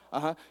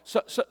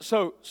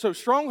 So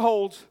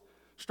strongholds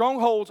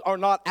are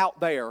not out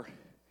there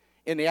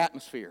in the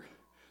atmosphere.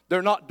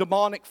 They're not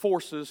demonic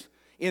forces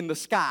in the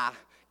sky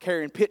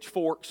carrying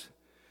pitchforks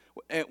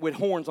with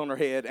horns on their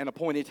head and a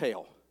pointy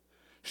tail.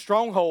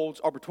 Strongholds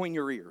are between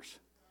your ears.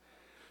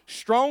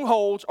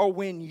 Strongholds are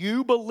when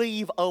you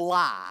believe a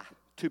lie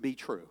to be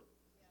true.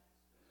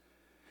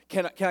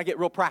 Can I get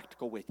real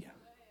practical with you?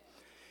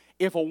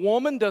 If a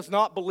woman does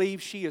not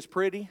believe she is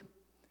pretty,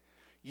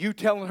 you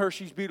telling her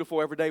she's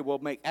beautiful every day will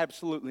make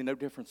absolutely no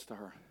difference to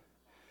her.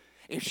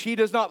 If she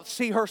does not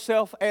see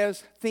herself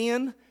as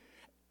thin,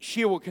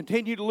 she will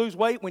continue to lose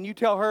weight. When you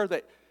tell her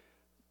that,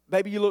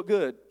 baby, you look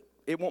good,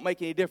 it won't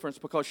make any difference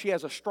because she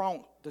has a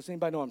strong, does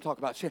anybody know what I'm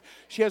talking about?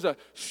 She has a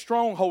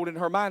stronghold in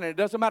her mind, and it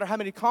doesn't matter how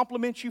many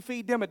compliments you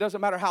feed them. It doesn't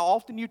matter how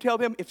often you tell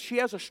them. If she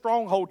has a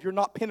stronghold, you're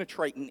not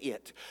penetrating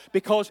it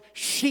because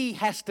she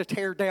has to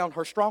tear down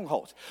her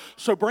strongholds.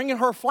 So bringing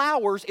her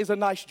flowers is a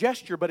nice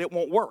gesture, but it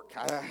won't work.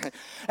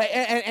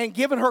 And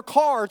giving her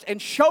cards and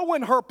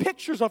showing her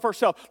pictures of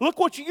herself. Look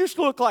what you used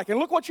to look like and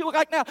look what you look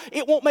like now.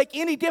 It won't make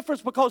any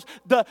difference because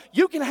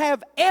you can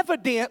have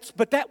evidence,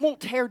 but that won't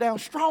tear down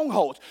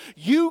strongholds.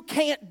 You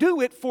can't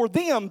do it for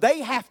them. They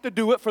have to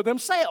do it for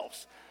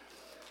themselves.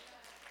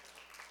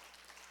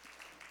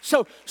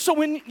 So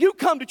when you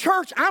come to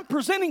church, I'm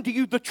presenting to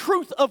you the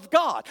truth of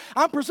God.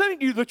 I'm presenting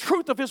to you the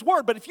truth of His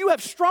Word. But if you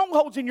have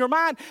strongholds in your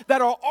mind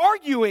that are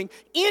arguing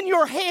in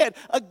your head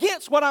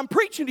against what I'm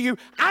preaching to you,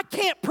 I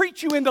can't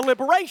preach you into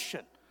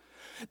liberation.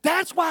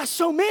 That's why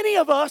so many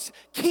of us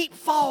keep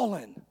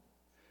falling.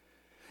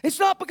 It's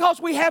not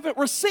because we haven't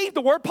received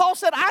the Word. Paul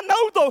said, I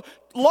know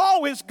the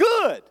law is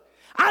good.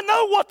 I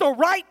know what the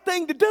right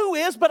thing to do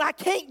is, but I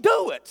can't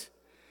do it.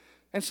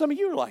 And some of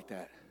you are like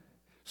that.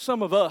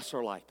 Some of us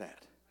are like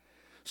that.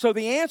 So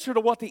the answer to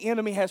what the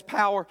enemy has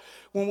power,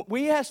 when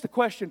we ask the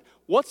question,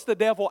 what's the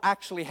devil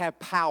actually have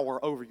power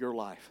over your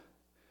life?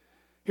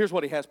 Here's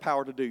what he has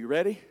power to do. You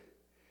ready?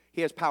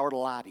 He has power to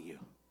lie to you.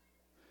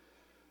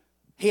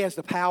 He has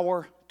the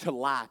power to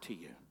lie to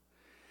you.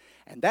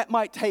 And that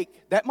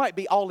might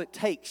be all it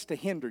takes to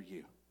hinder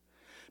you.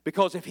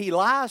 Because if he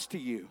lies to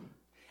you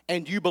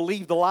and you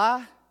believe the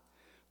lie,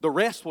 the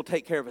rest will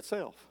take care of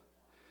itself.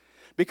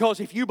 Because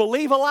if you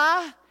believe a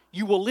lie,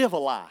 you will live a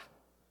lie.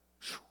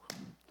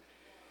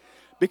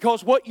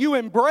 Because what you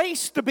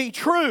embrace to be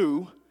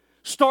true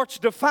starts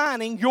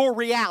defining your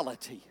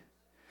reality.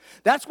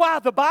 That's why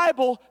the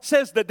Bible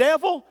says the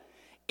devil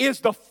is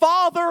the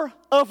father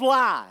of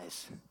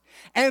lies.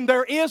 And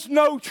there is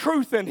no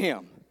truth in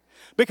him.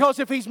 Because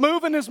if he's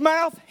moving his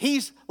mouth,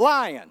 he's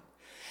lying.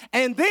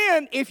 And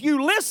then if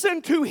you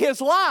listen to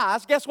his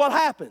lies, guess what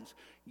happens?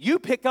 You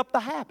pick up the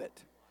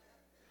habit.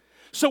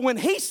 So when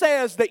he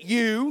says that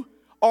you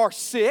are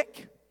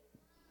sick,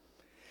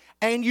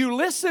 and you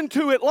listen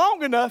to it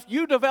long enough,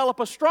 you develop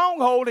a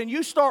stronghold and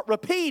you start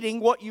repeating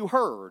what you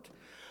heard.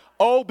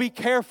 Oh, be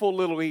careful,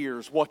 little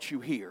ears, what you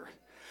hear.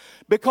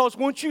 Because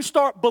once you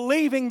start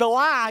believing the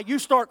lie, you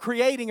start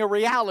creating a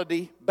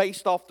reality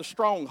based off the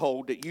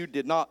stronghold that you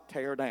did not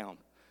tear down.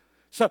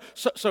 So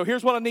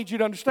here's what I need you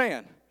to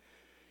understand.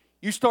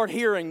 You start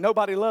hearing,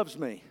 nobody loves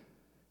me.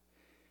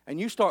 And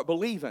you start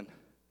believing,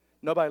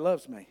 nobody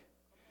loves me.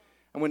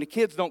 And when the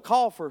kids don't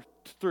call for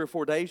 3 or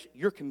 4 days,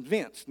 you're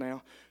convinced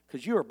now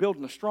because you are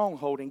building a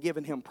stronghold and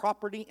giving him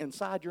property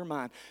inside your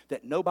mind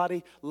that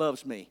nobody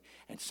loves me.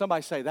 And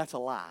somebody say, that's a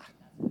lie.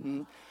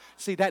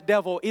 See, that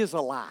devil is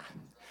a lie.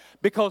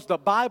 Because the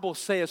Bible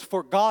says,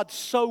 for God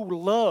so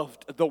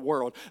loved the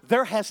world.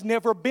 There has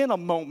never been a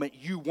moment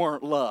you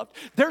weren't loved.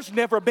 There's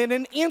never been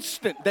an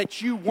instant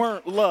that you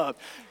weren't loved.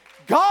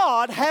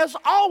 God has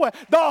always,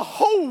 the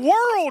whole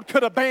world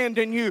could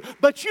abandon you,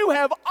 but you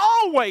have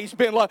always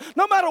been loved.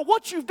 No matter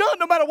what you've done,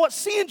 no matter what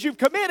sins you've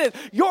committed,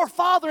 your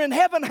Father in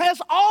heaven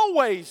has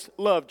always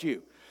loved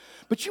you.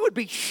 But you would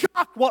be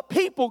shocked what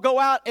people go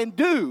out and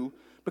do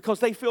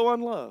because they feel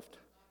unloved.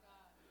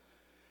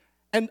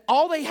 And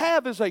all they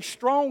have is a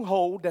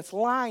stronghold that's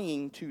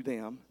lying to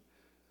them,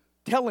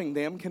 telling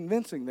them,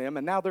 convincing them,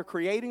 and now they're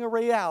creating a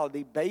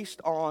reality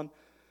based on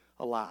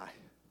a lie.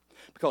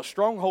 Because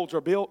strongholds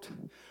are built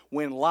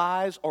when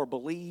lies are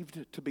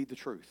believed to be the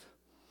truth.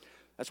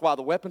 That's why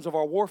the weapons of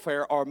our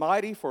warfare are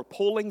mighty for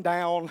pulling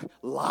down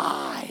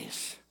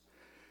lies.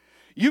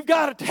 You've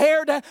got to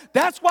tear down.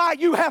 That's why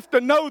you have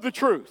to know the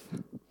truth.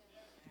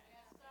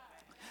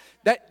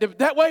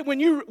 That way when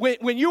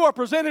you are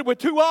presented with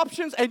two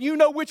options and you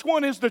know which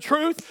one is the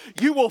truth,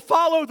 you will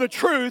follow the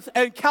truth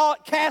and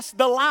cast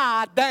the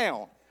lie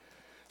down.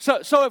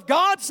 So if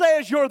God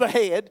says you're the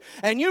head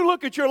and you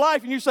look at your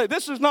life and you say,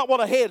 this is not what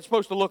a head is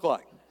supposed to look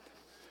like.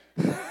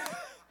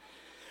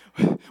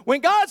 When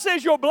God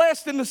says you're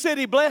blessed in the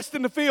city, blessed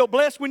in the field,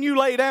 blessed when you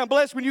lay down,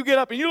 blessed when you get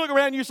up, and you look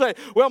around and you say,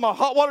 well, my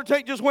hot water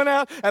tank just went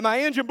out, and my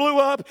engine blew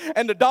up,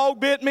 and the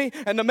dog bit me,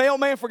 and the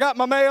mailman forgot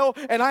my mail,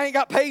 and I ain't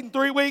got paid in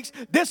 3 weeks.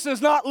 This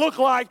does not look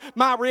like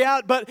my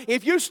reality. But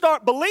if you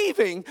start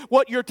believing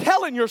what you're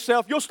telling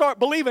yourself, you'll start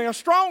believing a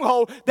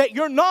stronghold that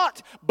you're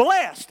not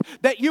blessed,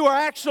 that you are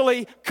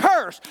actually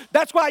cursed.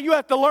 That's why you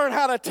have to learn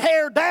how to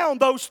tear down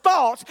those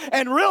thoughts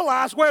and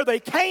realize where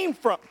they came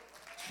from.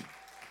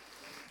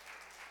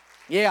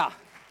 Yeah.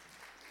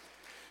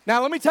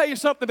 Now let me tell you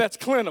something that's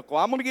clinical.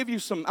 I'm going to give you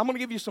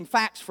some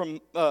facts from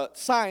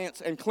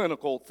science and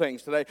clinical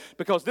things today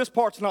because this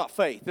part's not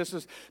faith.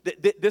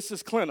 This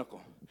is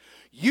clinical.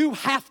 You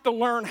have to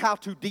learn how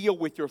to deal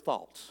with your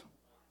thoughts.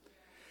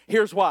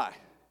 Here's why.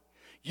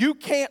 You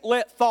can't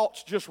let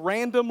thoughts just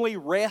randomly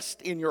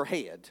rest in your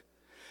head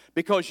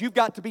because you've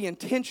got to be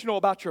intentional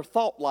about your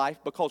thought life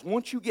because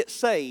once you get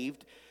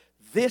saved,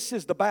 this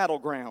is the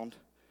battleground.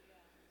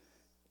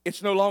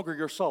 it's no longer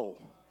your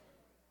soul.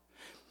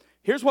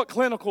 Here's what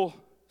clinical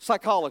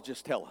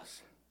psychologists tell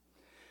us.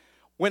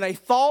 When a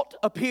thought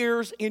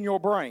appears in your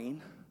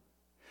brain,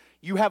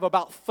 you have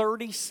about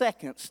 30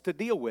 seconds to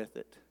deal with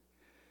it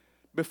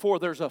before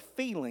there's a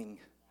feeling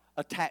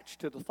attached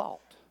to the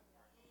thought.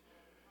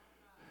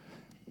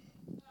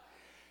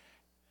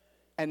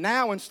 And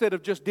now, instead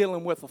of just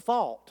dealing with a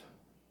thought,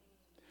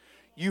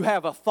 you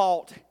have a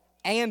thought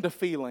and a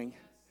feeling,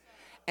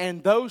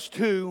 and those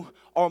two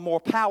are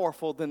more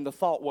powerful than the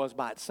thought was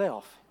by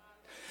itself.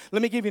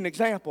 Let me give you an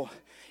example.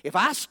 If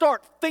I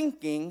start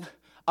thinking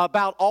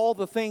about all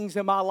the things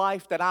in my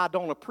life that I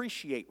don't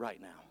appreciate right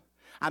now,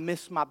 I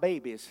miss my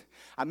babies.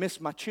 I miss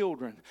my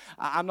children.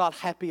 I'm not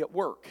happy at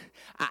work.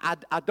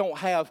 I don't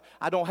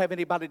have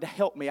anybody to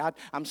help me.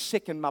 I'm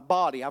sick in my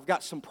body. I've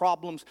got some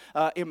problems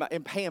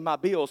in paying my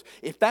bills.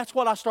 If that's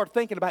what I start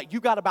thinking about, you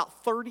got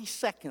about 30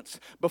 seconds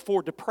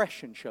before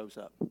depression shows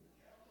up.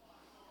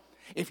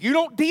 If you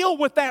don't deal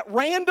with that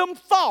random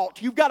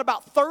thought, you've got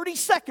about 30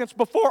 seconds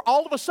before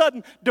all of a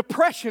sudden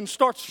depression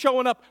starts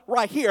showing up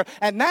right here.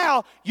 And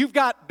now you've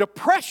got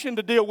depression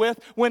to deal with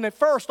when at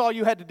first all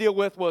you had to deal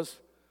with was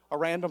a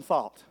random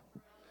thought.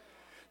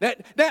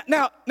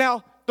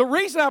 Now, the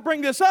reason I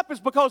bring this up is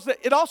because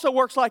it also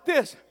works like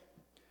this.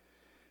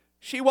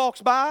 She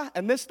walks by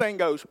and this thing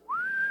goes.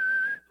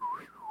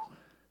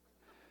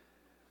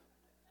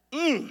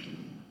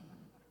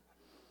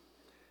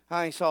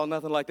 I ain't saw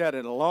nothing like that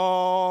in a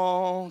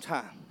long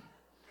time.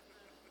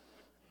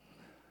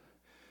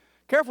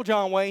 Careful,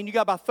 John Wayne. You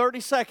got about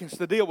 30 seconds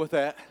to deal with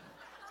that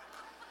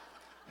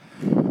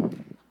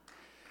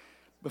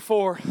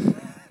before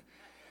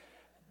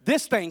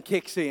this thing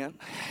kicks in.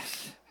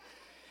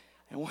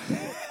 And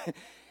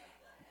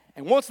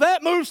once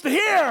that moves to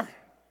here,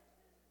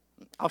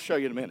 I'll show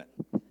you in a minute.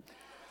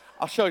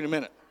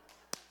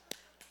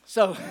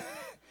 So,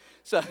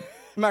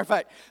 matter of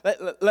fact,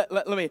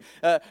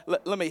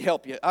 let me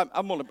help you.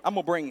 I'm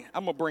gonna bring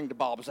the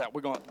bulbs out.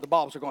 The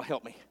bulbs are gonna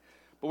help me,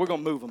 but we're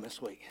gonna move them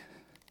this week.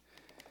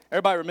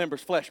 Everybody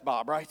remembers Flesh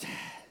Bob, right?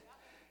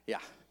 Yeah.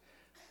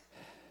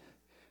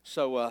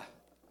 So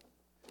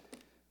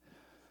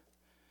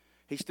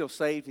he's still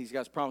saved. He's got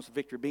his promise of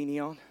victory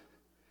beanie on.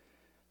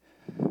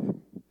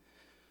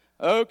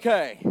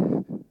 Okay,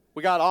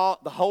 we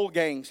got the whole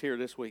gangs here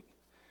this week.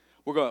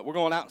 We're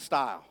going out in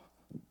style.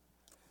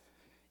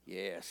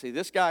 Yeah, see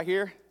this guy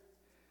here?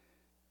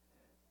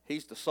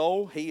 He's the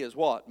soul. He is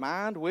what?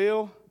 Mind,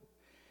 will,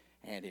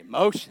 and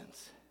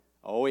emotions.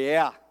 Oh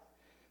yeah,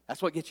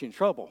 that's what gets you in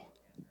trouble.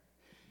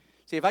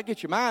 See, if I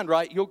get your mind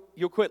right,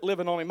 you'll quit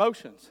living on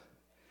emotions.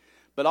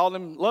 But all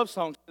them love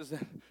songs is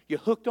you're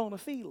hooked on a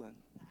feeling.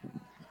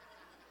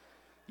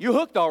 You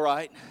hooked all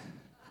right,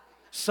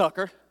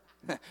 sucker.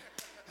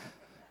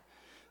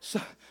 So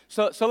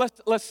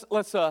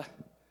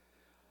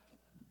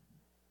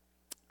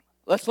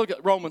let's look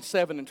at Romans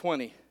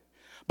 7:20.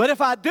 But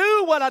if I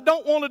do what I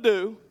don't want to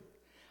do,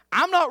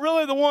 I'm not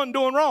really the one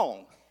doing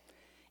wrong.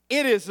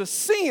 It is the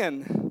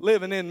sin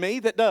living in me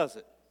that does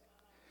it.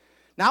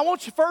 Now I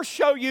want to first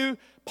show you,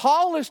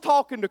 Paul is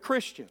talking to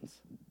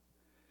Christians.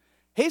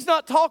 He's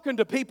not talking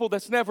to people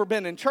that's never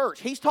been in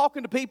church. He's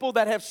talking to people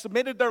that have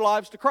submitted their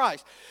lives to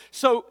Christ.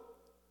 So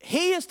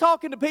he is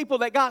talking to people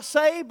that got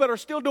saved but are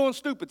still doing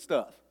stupid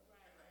stuff.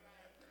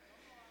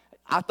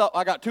 I thought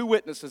I got two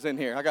witnesses in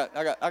here. I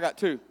got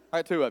two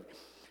of you.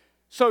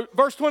 So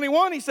verse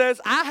 21, he says,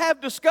 I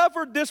have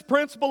discovered this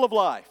principle of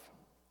life,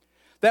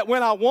 that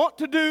when I want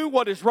to do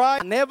what is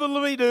right, I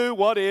inevitably do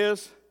what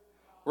is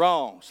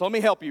wrong. So let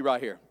me help you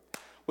right here.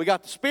 We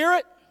got the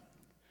spirit.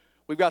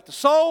 We've got the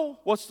soul.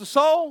 What's the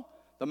soul?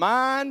 The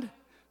mind,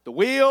 the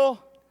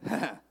will,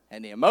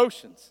 and the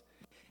emotions.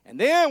 And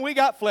then we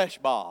got Flesh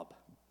Bob.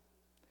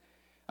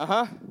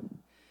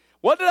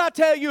 What did I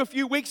tell you a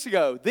few weeks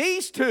ago?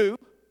 These two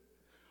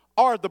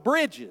are the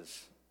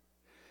bridges.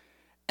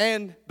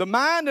 And the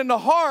mind and the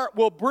heart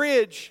will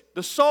bridge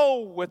the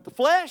soul with the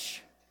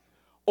flesh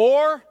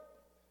or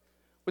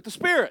with the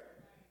spirit.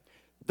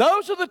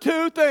 Those are the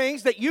two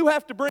things that you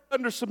have to bring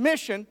under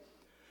submission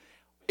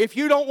if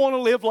you don't want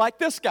to live like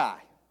this guy.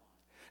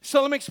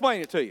 So let me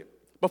explain it to you.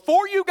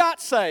 Before you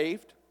got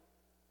saved,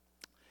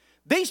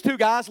 these two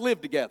guys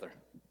lived together.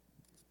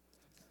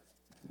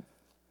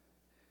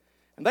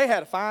 And they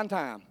had a fine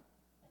time.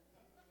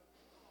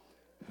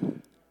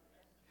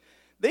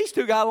 These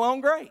two got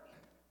along great.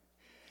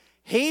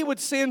 He would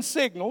send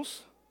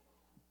signals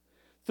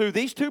through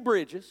these two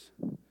bridges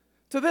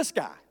to this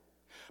guy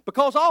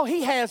because all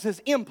he has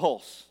is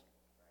impulse.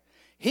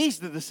 He's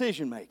the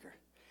decision maker.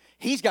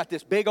 He's got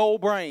this big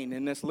old brain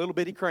and this little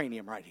bitty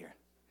cranium right here.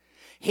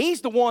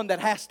 He's the one that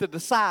has to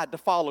decide to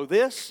follow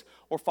this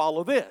or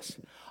follow this.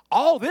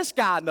 All this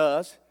guy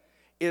does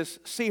is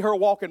see her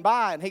walking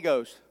by and he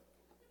goes.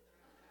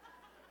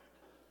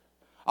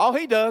 All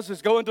he does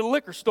is go into the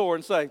liquor store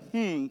and say,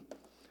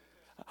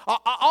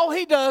 All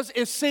he does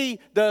is see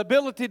the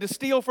ability to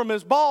steal from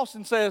his boss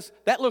and says,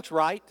 that looks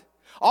right.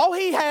 All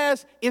he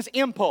has is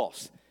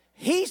impulse.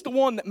 He's the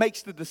one that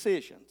makes the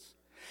decisions.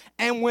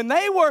 And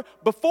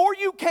before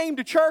you came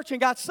to church and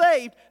got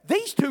saved,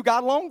 these two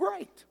got along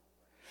great.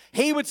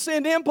 He would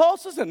send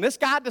impulses, and this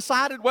guy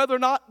decided whether or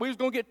not we was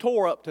going to get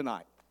tore up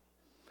tonight.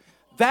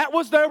 That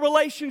was their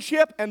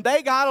relationship, and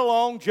they got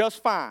along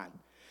just fine.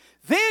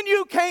 Then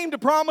you came to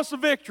Promise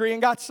of Victory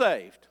and got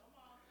saved.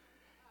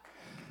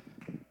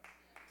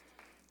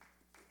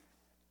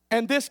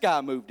 And this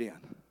guy moved in.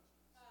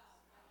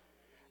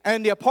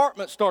 And the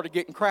apartment started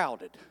getting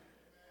crowded.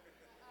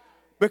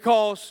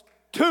 Because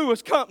 2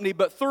 is company,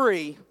 but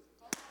 3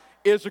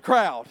 is a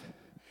crowd.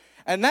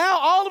 And now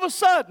all of a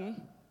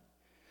sudden,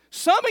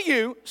 some of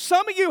you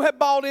have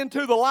bought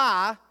into the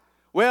lie,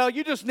 well,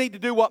 you just need to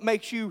do what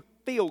makes you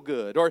feel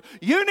good. Or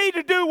you need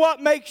to do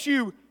what makes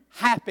you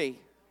happy.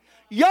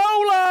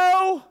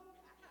 YOLO!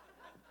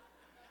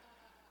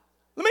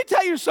 Let me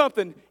tell you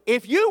something.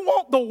 If you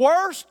want the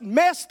worst,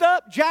 messed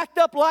up, jacked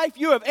up life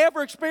you have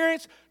ever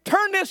experienced,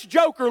 turn this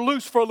joker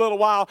loose for a little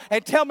while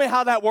and tell me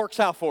how that works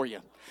out for you.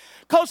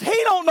 Because he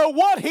don't know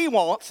what he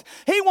wants.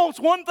 He wants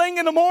one thing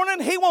in the morning.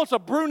 He wants a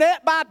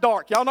brunette by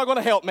dark. Y'all not going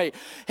to help me.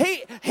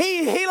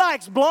 He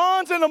likes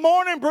blondes in the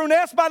morning,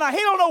 brunettes by night. He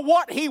don't know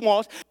what he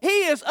wants.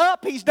 He is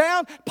up, he's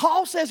down.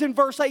 Paul says in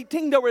verse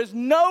 18, there is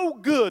no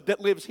good that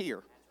lives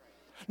here.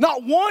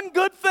 Not one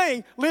good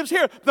thing lives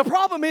here. The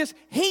problem is,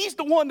 he's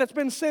the one that's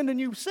been sending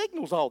you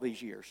signals all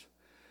these years.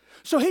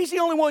 So he's the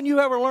only one you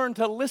ever learned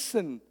to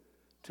listen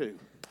to.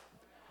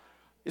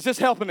 Is this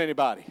helping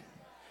anybody?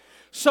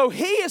 So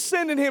he is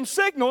sending him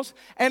signals,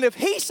 and if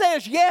he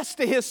says yes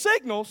to his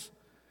signals,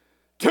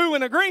 to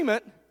an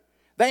agreement,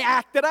 they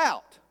act it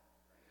out.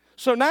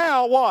 So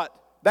now what?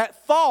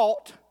 That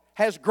thought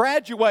has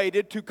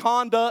graduated to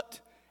conduct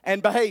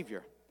and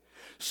behavior.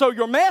 So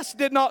your mess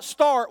did not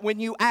start when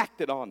you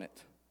acted on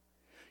it.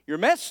 Your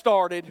mess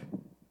started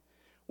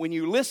when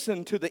you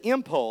listened to the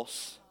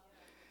impulse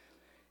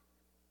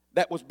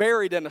that was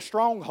buried in a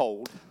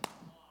stronghold,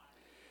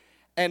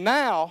 and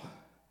now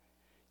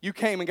you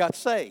came and got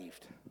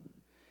saved.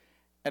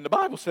 And the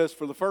Bible says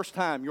for the first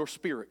time, your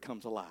spirit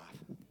comes alive.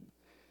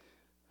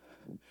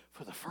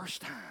 For the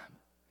first time.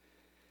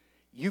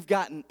 You've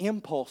gotten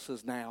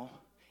impulses now,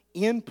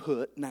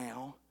 input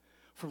now,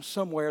 from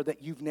somewhere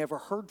that you've never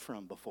heard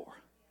from before.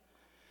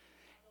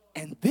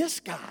 And this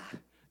guy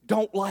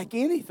don't like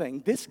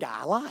anything this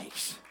guy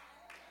likes.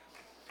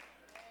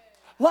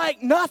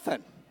 Like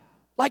nothing.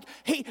 Like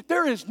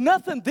there is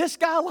nothing this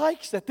guy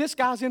likes that this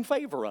guy's in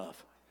favor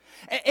of.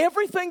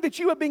 Everything that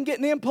you have been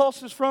getting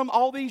impulses from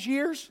all these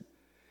years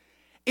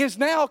is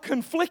now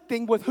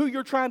conflicting with who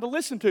you're trying to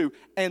listen to.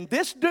 And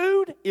this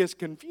dude is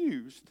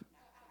confused.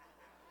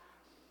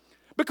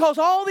 Because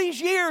all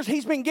these years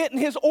he's been getting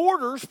his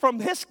orders from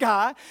this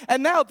guy,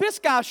 and now this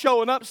guy's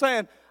showing up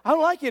saying, I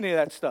don't like any of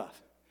that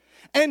stuff.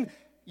 And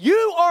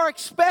you are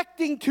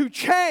expecting to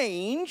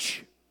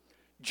change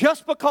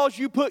just because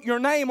you put your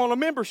name on a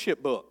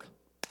membership book.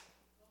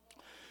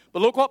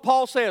 But look what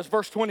Paul says,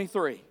 verse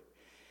 23.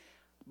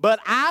 But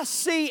I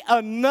see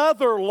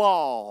another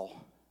law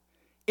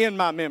in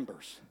my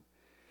members.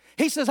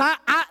 He says,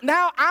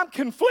 now I'm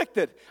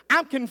conflicted.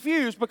 I'm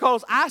confused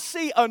because I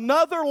see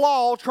another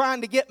law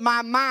trying to get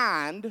my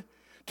mind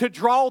to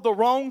draw the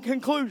wrong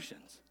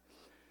conclusions.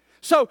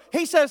 So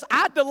he says,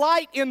 I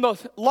delight in the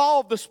law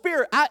of the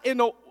Spirit, in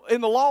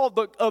the law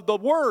of the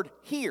Word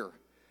here.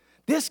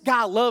 This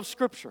guy loves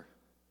Scripture.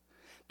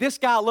 This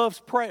guy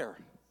loves prayer.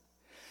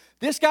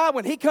 This guy,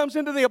 when he comes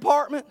into the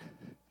apartment,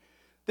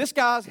 this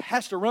guy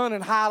has to run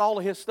and hide all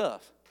of his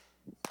stuff.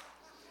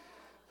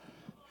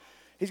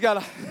 He's got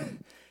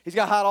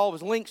to hide all of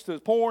his links to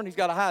his porn. He's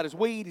got to hide his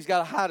weed. He's got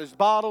to hide his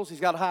bottles. He's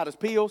got to hide his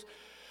pills.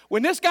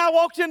 When this guy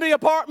walks into the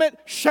apartment,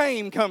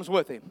 shame comes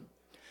with him.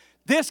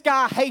 This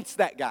guy hates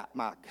that guy.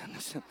 My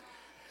goodness.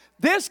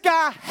 This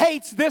guy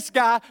hates this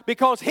guy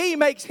because he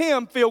makes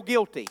him feel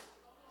guilty.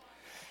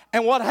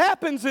 And what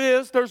happens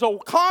is there's a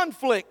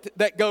conflict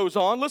that goes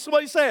on. Listen to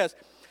what he says.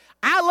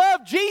 I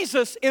love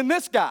Jesus in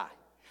this guy.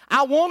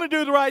 I want to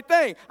do the right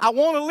thing. I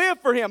want to live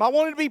for him. I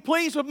want to be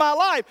pleased with my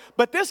life.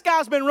 But this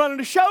guy's been running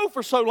the show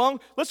for so long.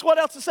 Listen what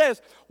else it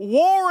says.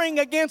 Warring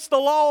against the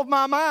law of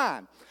my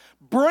mind.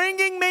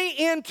 Bringing me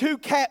into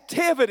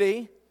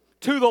captivity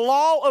to the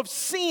law of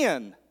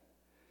sin.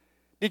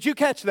 Did you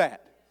catch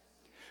that?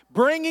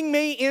 Bringing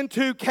me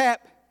into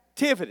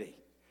captivity.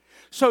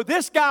 So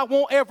this guy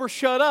won't ever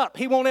shut up.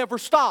 He won't ever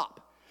stop.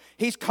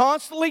 He's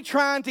constantly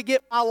trying to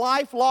get my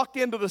life locked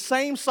into the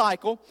same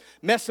cycle,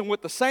 messing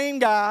with the same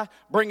guy,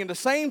 bringing the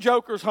same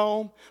jokers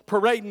home,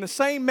 parading the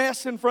same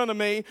mess in front of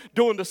me,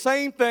 doing the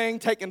same thing,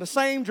 taking the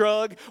same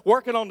drug,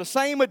 working on the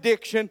same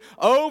addiction,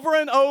 over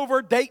and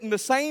over, dating the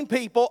same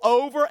people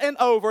over and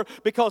over,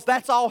 because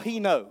that's all he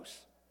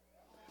knows.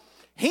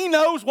 He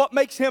knows what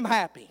makes him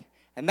happy,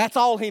 and that's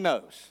all he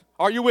knows.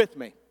 Are you with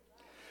me?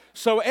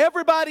 So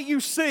everybody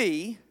you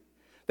see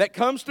that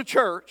comes to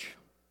church,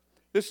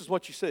 this is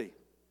what you see.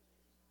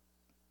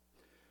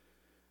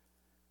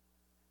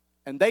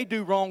 And they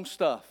do wrong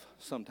stuff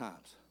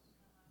sometimes.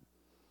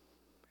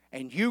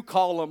 And you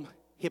call them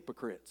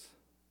hypocrites.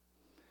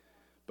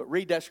 But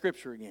read that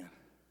scripture again.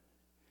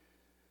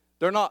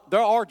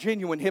 There are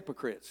genuine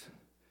hypocrites.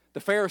 The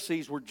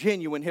Pharisees were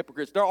genuine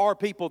hypocrites. There are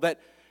people that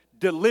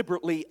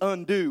deliberately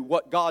undo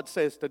what God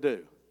says to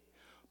do.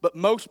 But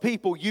most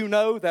people you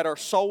know that are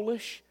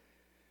soulish,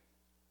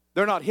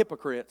 they're not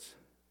hypocrites.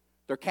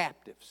 They're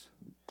captives.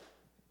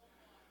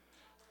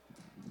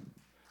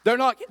 They're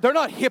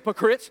not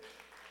hypocrites.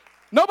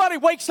 Nobody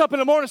wakes up in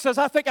the morning and says,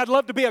 I think I'd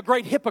love to be a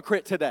great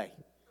hypocrite today.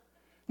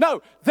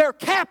 No, they're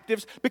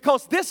captives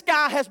because this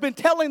guy has been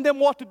telling them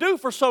what to do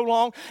for so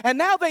long, and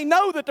now they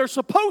know that they're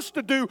supposed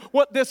to do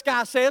what this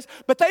guy says,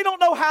 but they don't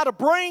know how to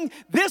bring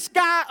this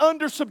guy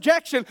under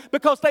subjection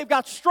because they've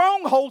got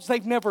strongholds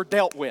they've never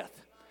dealt with.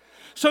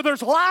 So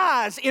there's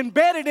lies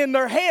embedded in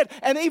their head,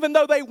 and even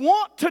though they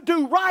want to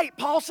do right,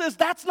 Paul says,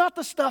 that's not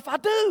the stuff I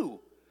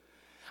do.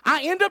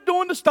 I end up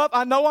doing the stuff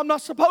I know I'm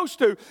not supposed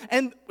to.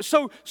 And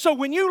so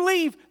when you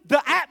leave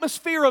the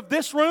atmosphere of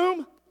this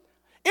room,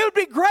 it would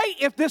be great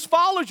if this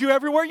followed you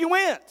everywhere you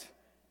went.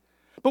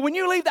 But when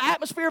you leave the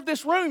atmosphere of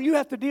this room, you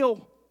have to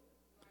deal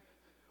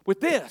with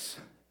this.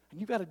 And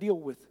you've got to deal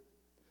with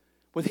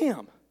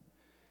him.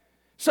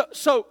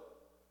 So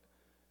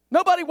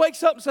nobody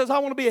wakes up and says, I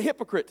want to be a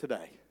hypocrite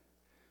today.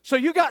 So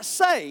you got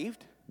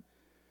saved,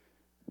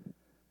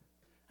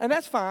 and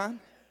that's fine.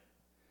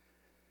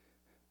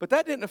 But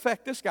that didn't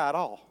affect this guy at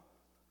all.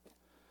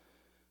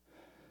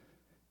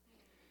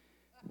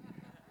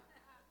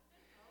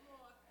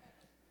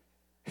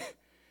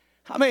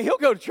 I mean, he'll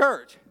go to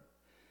church,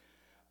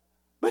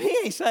 but he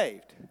ain't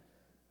saved.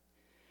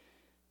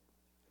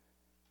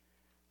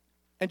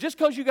 And just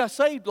because you got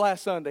saved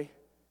last Sunday,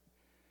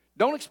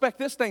 don't expect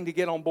this thing to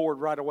get on board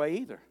right away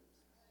either.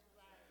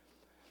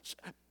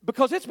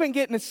 Because it's been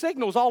getting its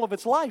signals all of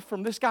its life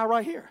from this guy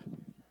right here.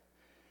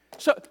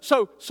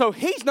 So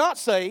he's not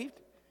saved.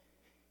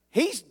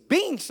 He's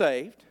being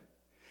saved,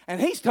 and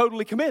he's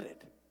totally committed.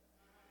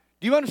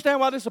 Do you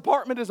understand why this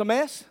apartment is a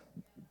mess?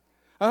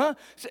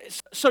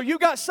 So you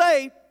got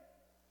saved,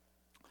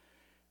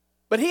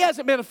 but he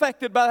hasn't been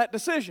affected by that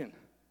decision.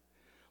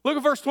 Look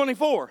at verse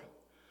 24.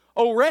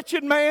 O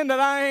wretched man that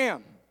I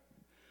am,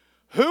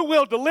 who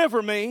will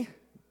deliver me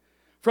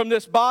from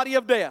this body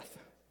of death?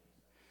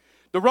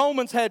 The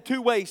Romans had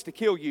two ways to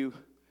kill you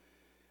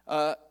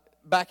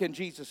back in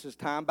Jesus'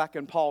 time, back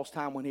in Paul's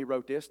time when he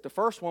wrote this. The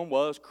first one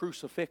was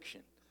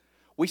crucifixion.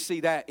 We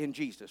see that in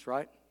Jesus,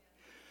 right?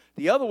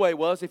 The other way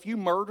was if you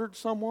murdered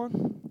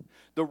someone,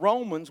 the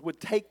Romans would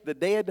take the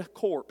dead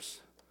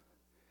corpse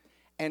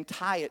and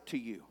tie it to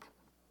you.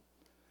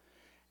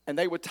 And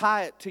they would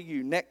tie it to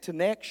you neck to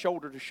neck,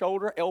 shoulder to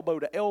shoulder, elbow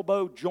to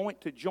elbow,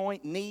 joint to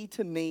joint, knee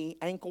to knee,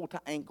 ankle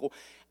to ankle.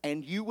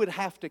 And you would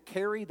have to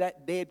carry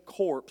that dead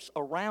corpse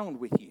around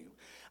with you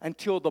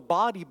until the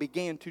body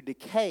began to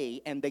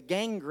decay and the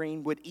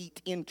gangrene would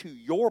eat into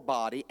your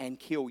body and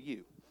kill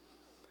you.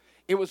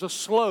 It was a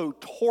slow,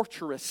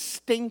 torturous,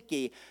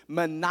 stinky,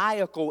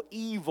 maniacal,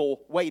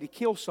 evil way to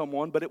kill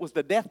someone, but it was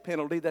the death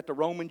penalty that the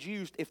Romans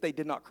used if they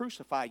did not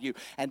crucify you.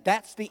 And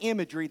that's the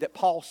imagery that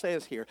Paul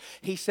says here.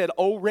 He said,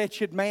 O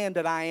wretched man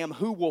that I am,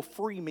 who will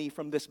free me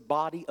from this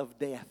body of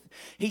death?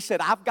 He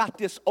said, I've got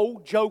this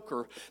old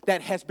joker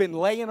that has been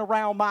laying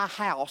around my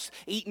house,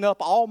 eating up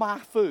all my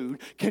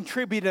food,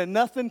 contributing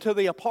nothing to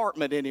the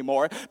apartment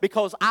anymore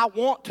because I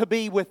want to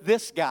be with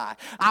this guy.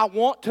 I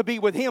want to be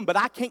with him, but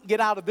I can't get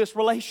out of this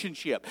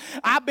relationship.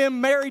 I've been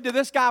married to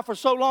this guy for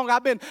so long.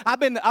 I've been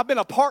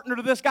a partner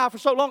to this guy for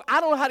so long. I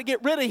don't know how to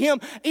get rid of him.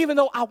 Even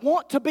though I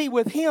want to be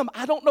with him,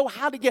 I don't know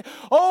how to get.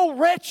 Oh,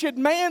 wretched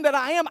man that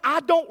I am,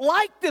 I don't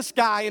like this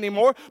guy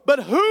anymore.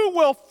 But who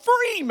will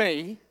free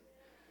me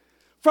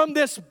from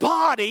this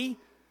body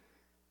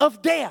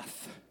of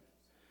death?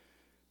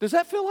 Does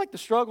that feel like the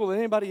struggle that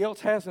anybody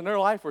else has in their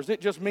life, or is it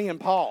just me and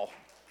Paul?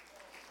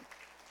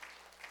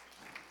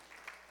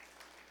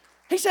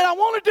 He said, I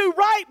want to do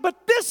right,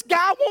 but this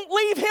guy won't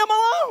leave him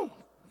alone.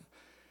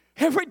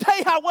 Every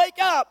day I wake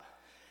up,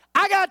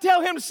 I got to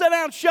tell him to sit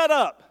down and shut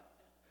up.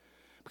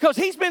 Because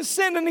he's been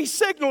sending these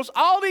signals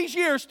all these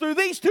years through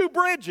these two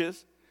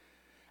bridges,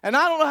 and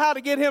I don't know how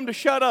to get him to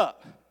shut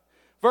up.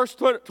 Verse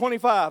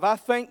 25, I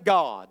thank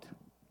God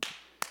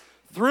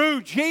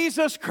through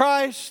Jesus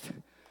Christ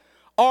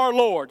our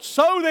Lord.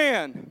 So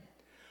then,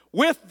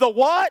 with the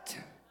what?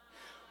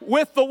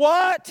 With the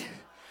what?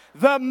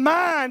 The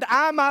mind,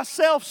 I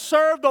myself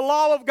serve the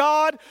law of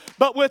God,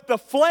 but with the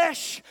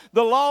flesh,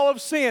 the law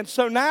of sin.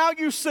 So now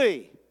you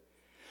see,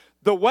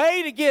 the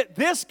way to get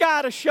this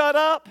guy to shut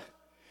up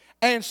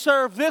and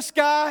serve this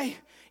guy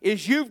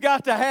is you've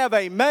got to have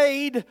a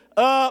made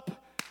up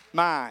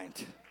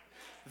mind.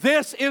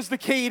 This is the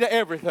key to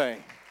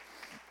everything.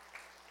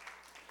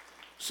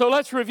 So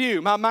let's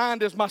review. My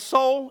mind is my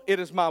soul, it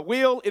is my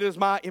will, it is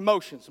my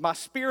emotions. My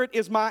spirit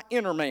is my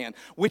inner man,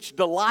 which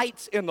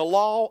delights in the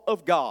law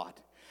of God.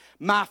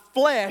 My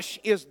flesh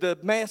is the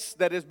mess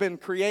that has been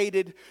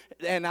created,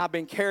 and I've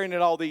been carrying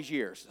it all these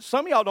years.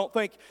 Some of y'all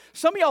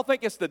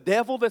think it's the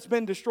devil that's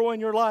been destroying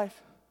your life.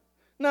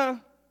 No,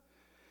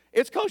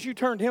 it's because you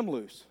turned him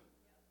loose.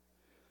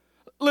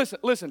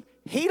 Listen,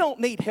 he don't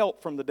need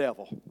help from the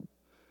devil.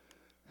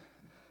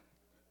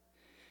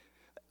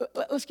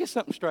 let's get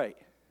something straight.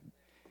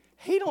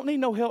 He don't need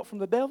no help from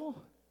the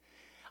devil.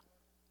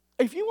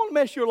 If you want to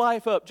mess your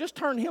life up, just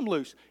turn him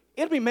loose.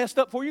 It'll be messed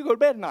up before you go to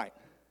bed tonight.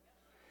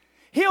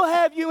 He'll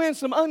have you in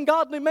some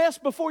ungodly mess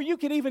before you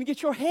can even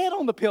get your head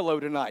on the pillow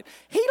tonight.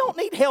 He don't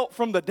need help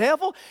from the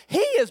devil. He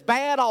is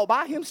bad all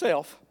by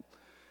himself.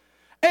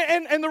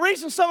 And the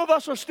reason some of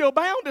us are still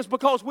bound is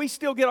because we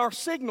still get our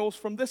signals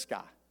from this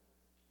guy.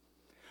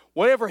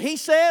 Whatever he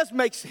says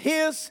makes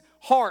his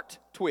heart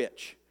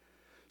twitch.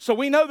 So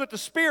we know that the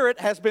spirit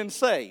has been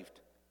saved.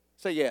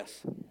 Say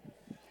yes.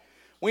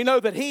 We know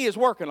that he is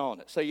working on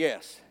it. Say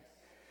yes.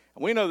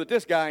 And we know that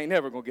this guy ain't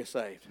never going to get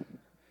saved.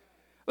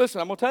 Listen,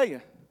 I'm going to tell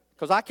you.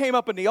 Because I came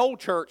up in the old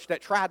church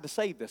that tried to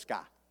save this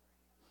guy.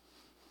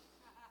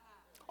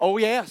 Oh,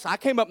 yes. I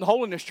came up in the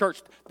holiness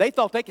church. They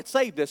thought they could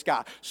save this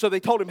guy. So they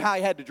told him how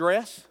he had to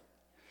dress.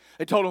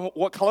 They told him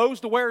what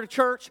clothes to wear to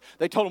church.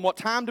 They told him what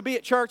time to be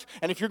at church.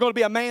 And if you're going to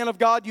be a man of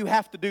God, you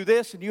have to do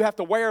this and you have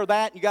to wear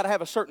that. And you got to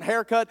have a certain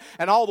haircut.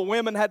 And all the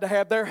women had to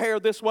have their hair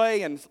this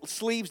way and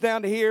sleeves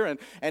down to here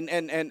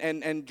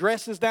and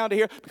dresses down to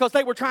here because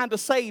they were trying to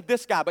save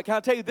this guy. But can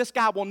I tell you, this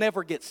guy will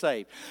never get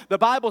saved. The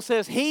Bible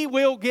says he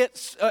will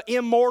get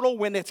immortal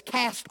when it's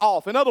cast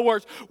off. In other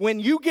words, when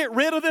you get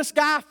rid of this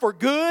guy for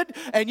good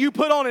and you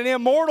put on an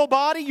immortal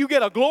body, you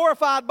get a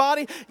glorified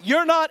body.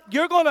 You're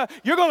going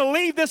to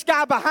leave this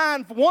guy behind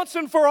once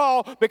and for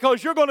all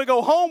because you're going to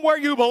go home where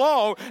you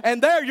belong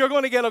and there you're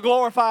going to get a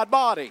glorified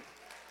body.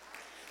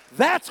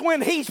 That's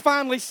when he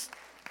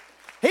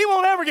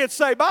won't ever get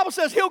saved. The Bible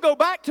says he'll go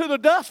back to the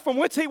dust from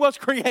which he was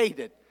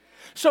created.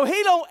 So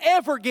he don't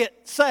ever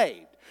get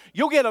saved.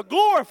 You'll get a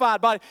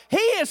glorified body. He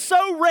is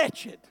so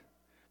wretched,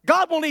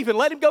 God won't even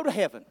let him go to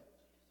heaven.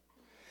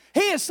 He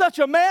is such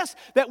a mess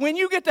that when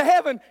you get to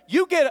heaven,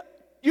 you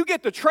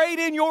get to trade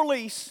in your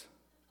lease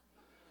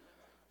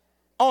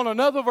on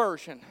another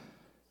version.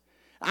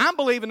 I'm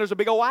believing there's a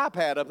big old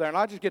iPad up there, and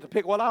I just get to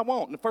pick what I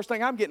want. And the first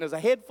thing I'm getting is a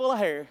head full of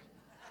hair.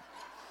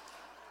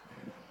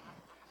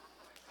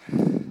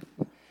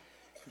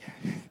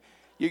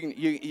 You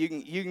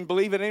can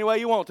believe it any way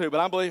you want to,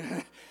 but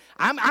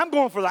I'm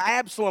going for the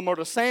Absalom or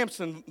the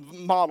Samson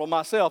model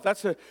myself.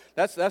 That's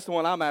the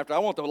one I'm after. I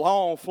want the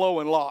long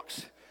flowing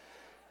locks.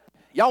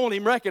 Y'all won't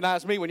even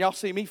recognize me when y'all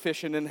see me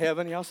fishing in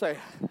heaven. Y'all say,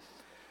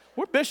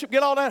 "Where'd Bishop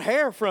get all that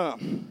hair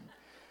from?"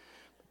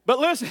 But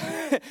listen,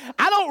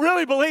 I don't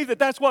really believe that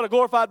that's what a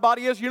glorified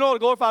body is. You know what a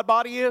glorified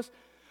body is?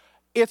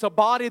 It's a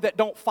body that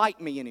don't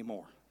fight me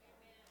anymore.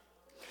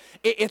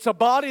 It's a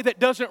body that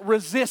doesn't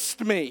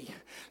resist me.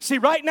 See,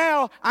 right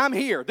now, I'm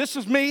here. This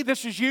is me,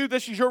 this is you,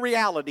 this is your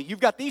reality. You've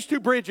got these two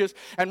bridges,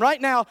 and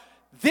right now,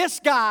 this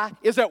guy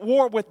is at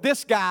war with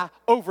this guy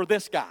over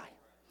this guy.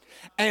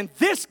 And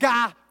this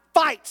guy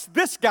fights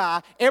this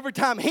guy every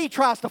time he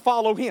tries to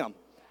follow him.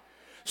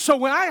 So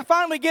when I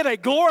finally get a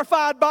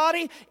glorified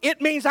body,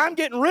 it means I'm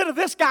getting rid of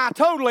this guy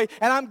totally,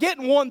 and I'm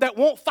getting one that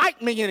won't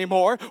fight me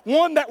anymore,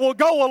 one that will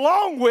go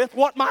along with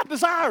what my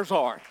desires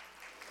are.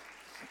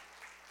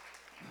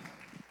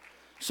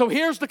 So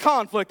here's the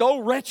conflict.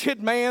 Oh,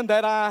 wretched man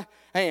that I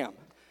am.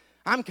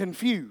 I'm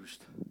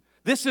confused.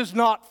 This is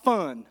not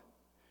fun.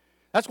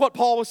 That's what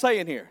Paul was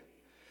saying here.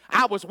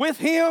 I was with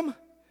him.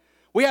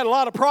 We had a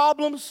lot of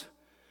problems.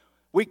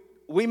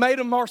 We made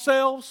them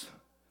ourselves.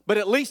 But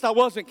at least I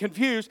wasn't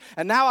confused,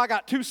 and now I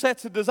got two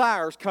sets of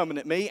desires coming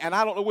at me, and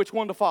I don't know which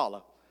one to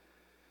follow.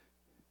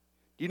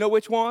 Do you know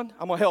which one?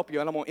 I'm going to help you,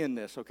 and I'm going to end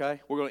this,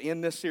 okay? We're going to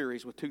end this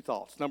series with two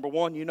thoughts. Number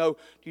one, do you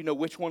know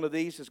which one of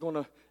these is going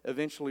to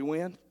eventually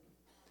win?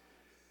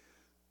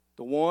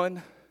 The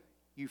one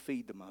you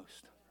feed the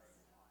most.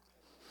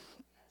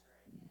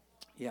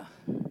 Yeah.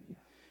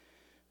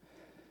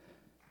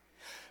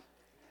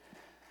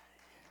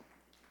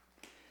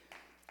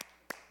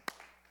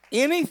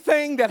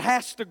 Anything that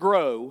has to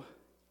grow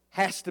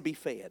has to be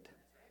fed.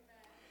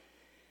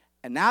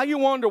 And now you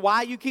wonder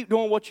why you keep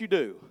doing what you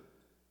do.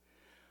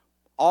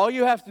 All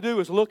you have to do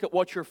is look at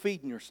what you're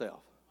feeding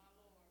yourself.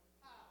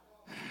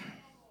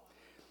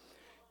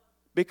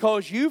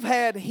 Because you've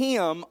had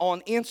him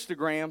on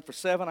Instagram for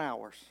 7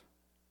 hours.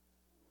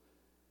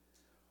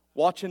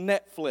 Watching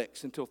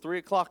Netflix until 3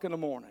 o'clock in the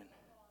morning.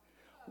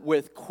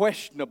 With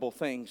questionable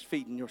things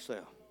feeding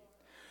yourself.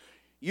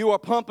 You are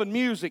pumping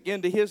music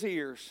into his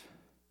ears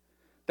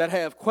that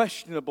have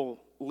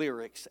questionable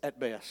lyrics at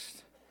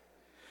best.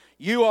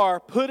 You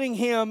are putting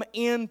him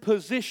in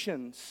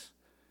positions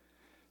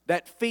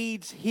that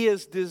feeds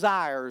his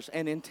desires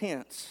and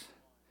intents.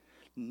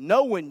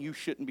 Knowing you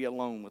shouldn't be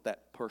alone with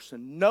that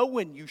person.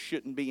 Knowing you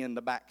shouldn't be in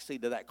the back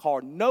seat of that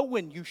car.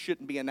 Knowing you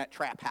shouldn't be in that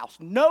trap house.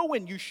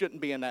 Knowing you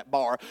shouldn't be in that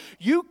bar.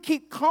 You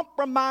keep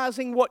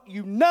compromising what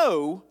you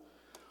know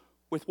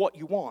with what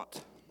you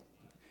want.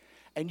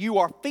 And you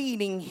are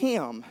feeding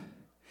him.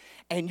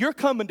 And you're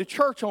coming to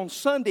church on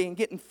Sunday and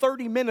getting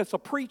 30 minutes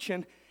of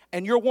preaching,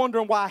 and you're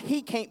wondering why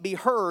he can't be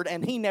heard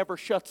and he never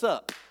shuts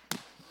up.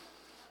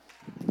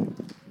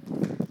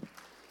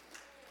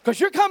 Because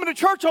you're coming to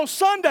church on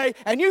Sunday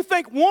and you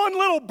think one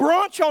little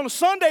brunch on a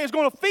Sunday is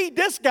going to feed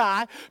this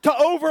guy to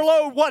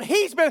overload what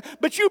he's been,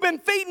 but you've been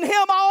feeding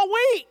him all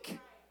week.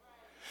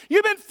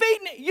 You've been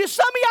feeding,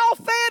 some of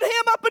y'all fed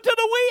him up until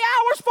the wee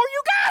hours before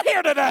you got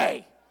here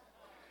today.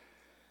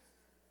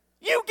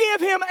 You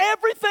give him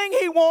everything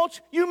he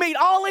wants. You meet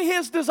all of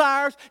his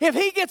desires. If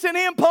he gets an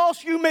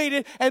impulse, you meet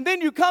it. And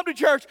then you come to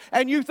church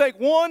and you think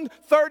one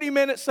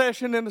 30-minute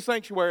session in the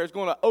sanctuary is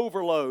going to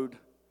overload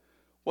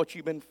what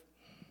you've been.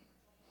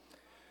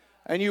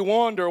 And you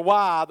wonder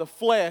why the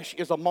flesh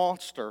is a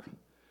monster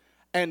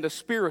and the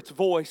Spirit's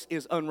voice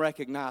is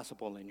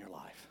unrecognizable in your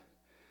life.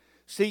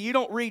 See, you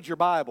don't read your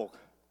Bible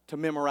to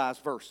memorize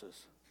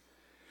verses.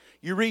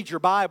 You read your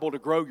Bible to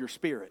grow your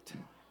spirit.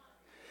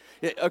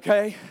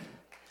 Okay?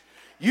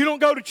 You don't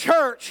go to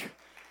church,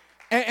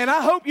 and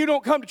I hope you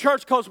don't come to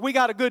church because we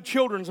got a good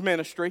children's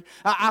ministry.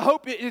 I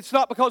hope it's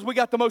not because we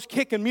got the most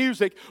kicking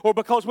music or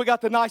because we got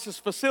the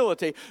nicest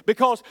facility,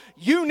 because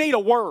you need a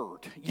word.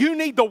 You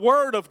need the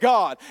Word of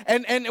God.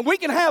 And we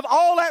can have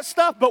all that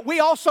stuff, but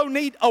we also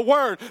need a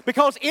word,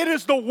 because it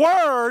is the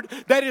Word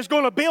that is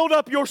going to build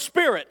up your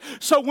spirit.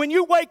 So when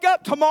you wake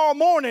up tomorrow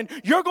morning,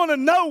 you're going to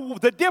know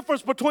the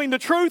difference between the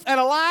truth and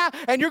a lie,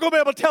 and you're going to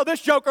be able to tell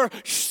this joker,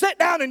 sit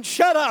down and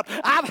shut up.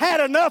 I've had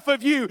enough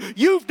of you.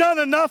 You've done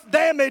enough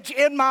damage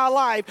in my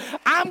life.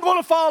 I'm going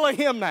to follow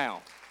him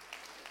now.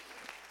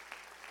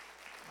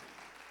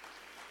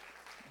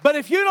 But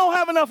if you don't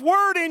have enough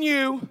word in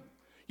you,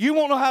 you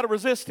won't know how to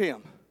resist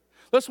him.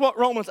 That's what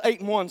Romans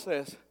 8:1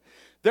 says.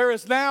 There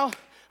is now,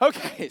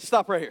 okay,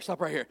 stop right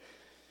here.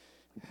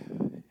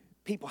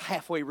 People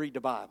halfway read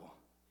the Bible.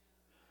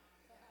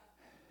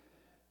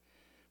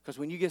 Because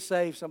when you get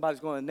saved, somebody's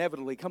going to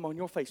inevitably come on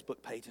your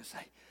Facebook page and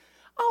say,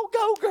 oh,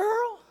 go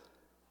girl.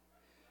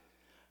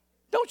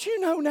 Don't you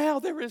know now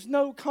there is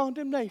no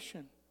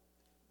condemnation?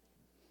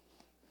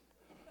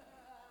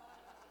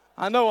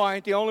 I know I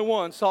ain't the only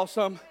one. Saw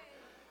some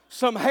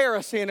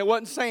heresy, and it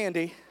wasn't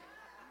Sandy.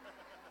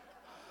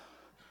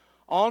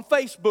 On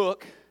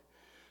Facebook,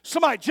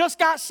 somebody just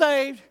got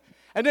saved,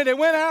 and then they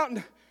went out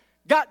and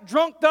got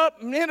drunked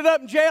up and ended up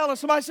in jail, and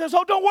somebody says,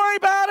 oh, don't worry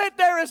about it.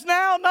 There is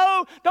now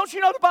no, don't you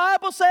know the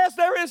Bible says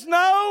there is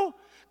no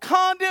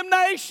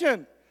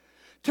condemnation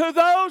to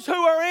those who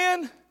are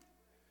in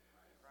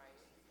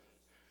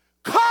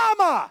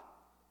comma.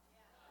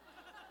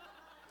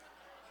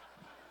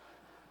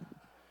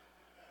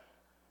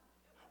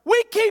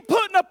 We keep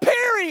putting a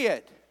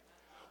period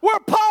where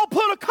Paul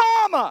put a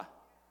comma.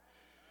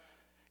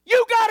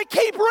 You got to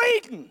keep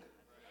reading.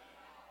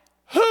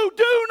 Who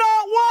do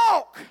not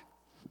walk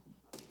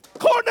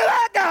according to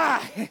that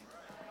guy.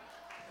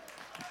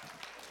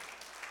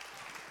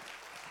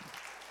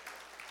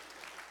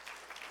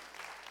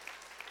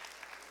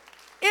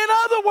 In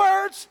other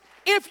words,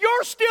 if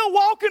you're still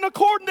walking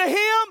according to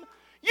him,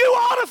 you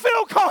ought to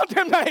feel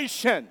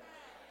condemnation.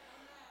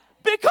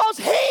 Because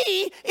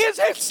he is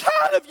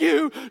inside of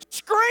you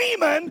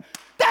screaming,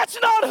 that's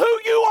not who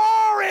you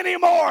are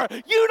anymore.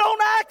 You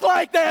don't act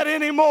like that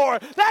anymore.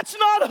 That's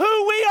not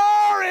who we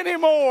are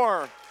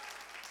anymore.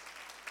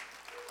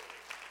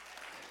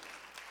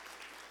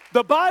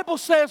 The Bible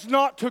says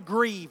not to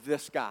grieve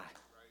this guy.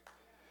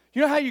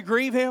 You know how you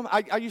grieve him?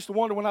 I used to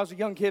wonder when I was a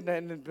young kid,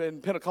 and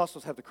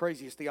Pentecostals have the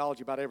craziest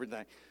theology about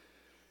everything.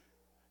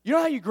 You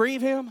know how you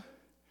grieve him?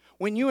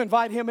 When you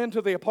invite him into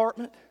the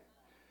apartment,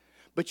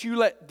 but you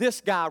let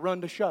this guy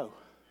run the show.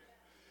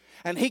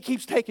 And he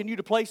keeps taking you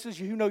to places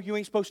you know you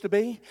ain't supposed to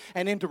be,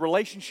 and into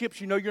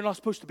relationships you know you're not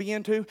supposed to be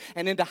into,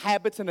 and into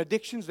habits and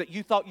addictions that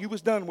you thought you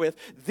was done with.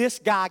 This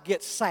guy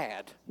gets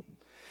sad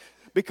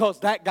because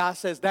that guy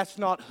says that's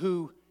not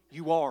who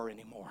you are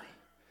anymore.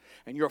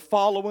 And you're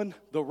following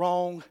the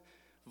wrong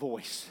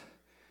voice.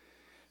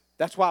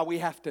 That's why we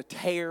have to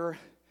tear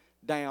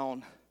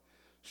down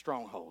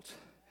strongholds.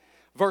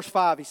 Verse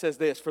 5, he says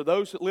this, for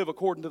those that live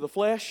according to the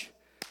flesh,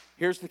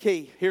 here's the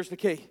key.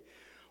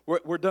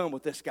 We're done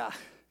with this guy.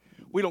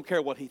 We don't care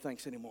what he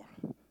thinks anymore.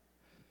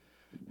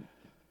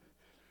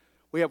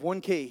 We have one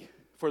key.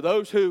 For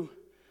those who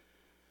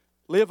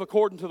live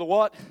according to the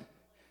what?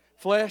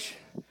 Flesh.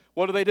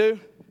 What do?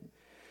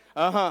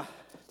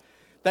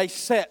 They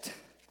set.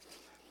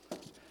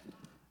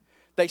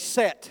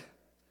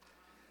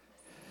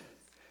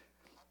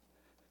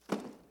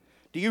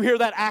 Do you hear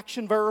that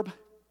action verb?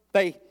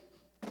 They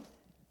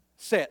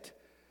set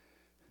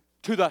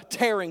to the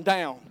tearing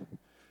down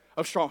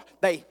of strong.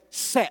 They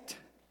set.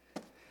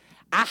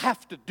 I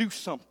have to do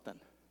something.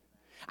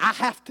 I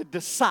have to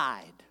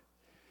decide.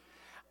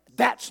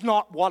 That's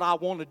not what I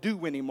want to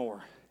do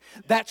anymore.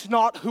 That's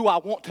not who I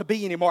want to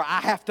be anymore.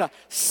 I have to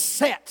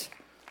set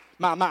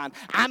my mind.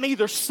 I'm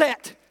either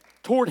set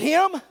toward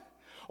him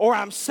or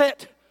I'm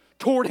set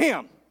toward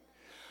him.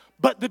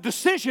 But the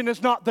decision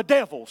is not the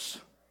devil's.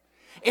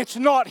 It's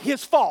not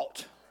his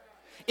fault.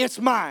 It's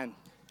mine.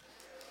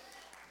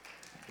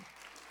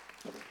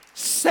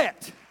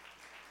 Set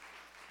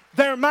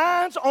their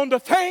minds on the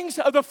things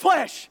of the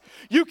flesh.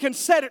 You can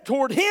set it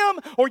toward him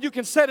or you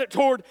can set it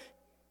toward.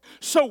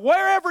 So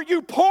wherever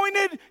you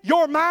pointed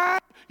your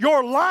mind,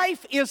 your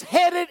life is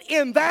headed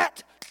in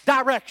that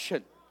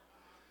direction.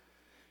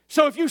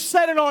 So if you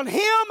set it on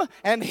him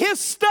and his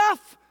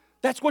stuff,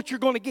 that's what you're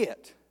going to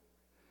get.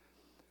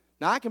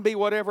 Now, I can be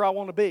whatever I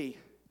want to be.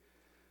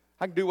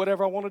 I can do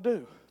whatever I want to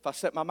do if I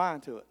set my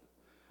mind to it.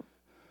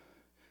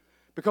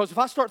 Because if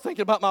I start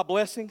thinking about my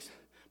blessings,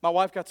 my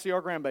wife got to see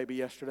our grandbaby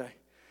yesterday.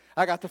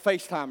 I got to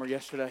FaceTime her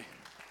yesterday.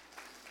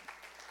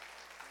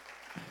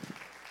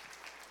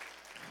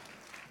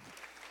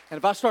 And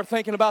if I start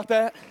thinking about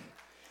that,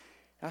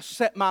 I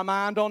set my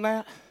mind on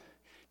that,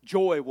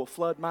 joy will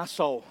flood my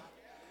soul.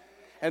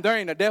 And there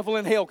ain't a devil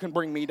in hell can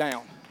bring me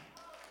down.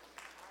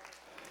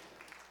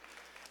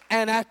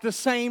 And at the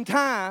same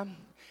time,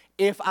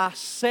 if I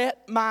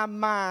set my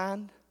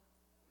mind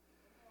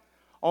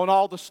on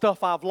all the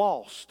stuff I've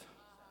lost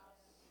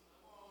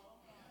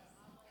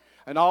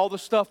and all the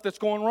stuff that's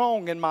going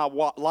wrong in my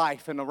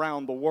life and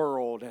around the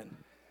world, and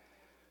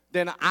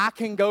then I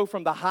can go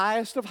from the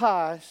highest of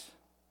highs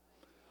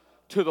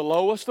to the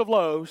lowest of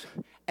lows,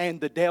 and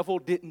the devil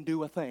didn't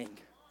do a thing.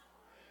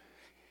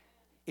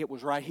 It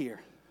was right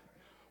here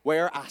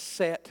where I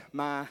set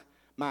my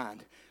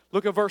mind.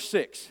 Look at verse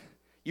 6.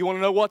 You want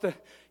to know what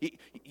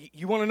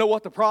you want to know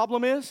what the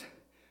problem is?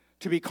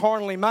 To be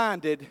carnally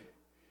minded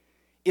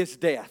is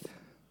death.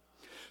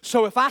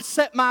 So if I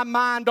set my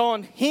mind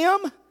on Him,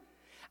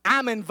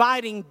 I'm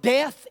inviting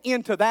death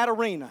into that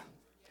arena.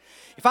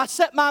 If I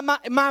set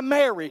my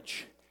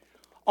marriage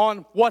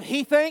on what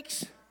He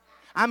thinks,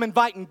 I'm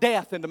inviting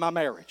death into my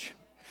marriage.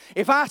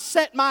 If I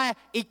set my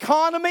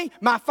economy,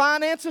 my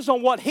finances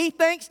on what He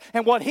thinks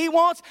and what He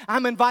wants,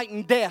 I'm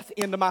inviting death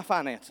into my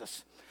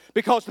finances.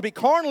 Because to be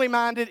carnally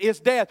minded is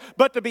death,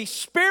 but to be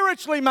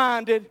spiritually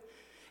minded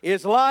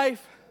is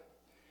life.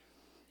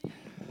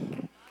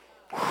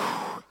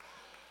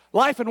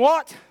 Life and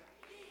what?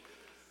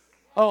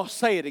 Oh,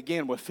 say it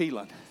again with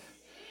feeling.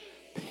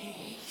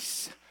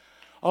 Peace.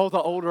 Oh,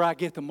 the older I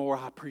get, the more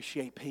I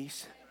appreciate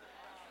peace.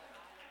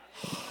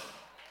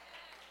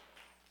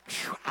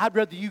 I'd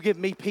rather you give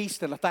me peace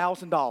than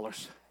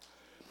 $1,000.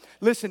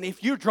 Listen,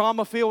 if you're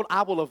drama-filled,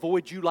 I will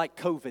avoid you like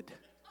COVID.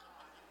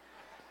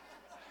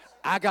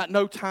 I got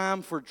no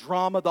time for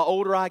drama. The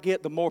older I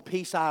get, the more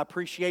peace I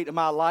appreciate in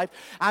my life.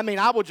 I mean,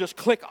 I will just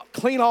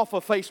clean off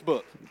of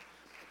Facebook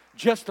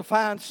just to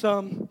find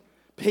some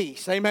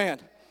peace. Amen.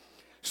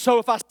 So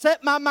if I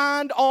set my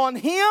mind on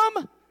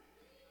Him,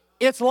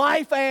 it's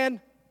life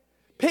and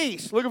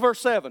peace. Look at verse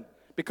 7.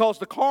 Because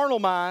the carnal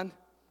mind,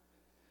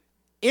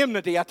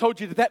 enmity, I told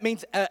you that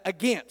means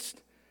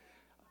against.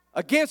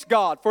 Against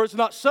God. For it's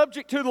not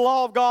subject to the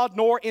law of God,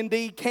 nor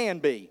indeed can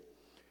be.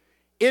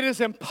 It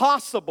is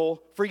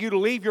impossible for you to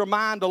leave your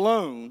mind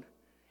alone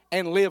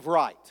and live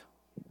right.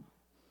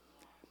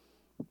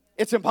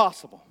 It's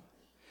impossible.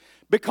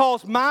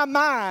 Because my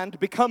mind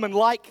becoming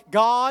like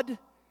God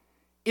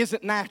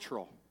isn't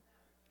natural.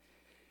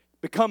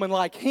 Becoming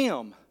like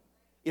Him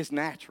is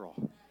natural.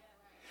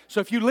 So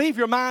if you leave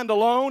your mind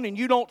alone and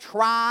you don't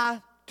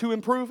try to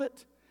improve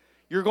it,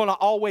 you're going to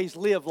always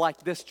live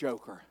like this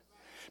joker.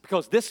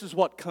 Because this is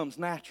what comes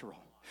natural.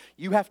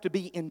 You have to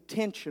be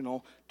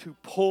intentional to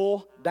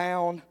pull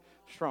down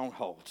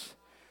strongholds.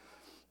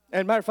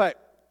 And matter of fact,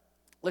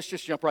 let's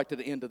just jump right to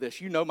the end of this.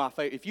 You know my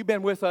favorite. If you've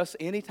been with us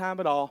any time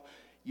at all,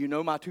 you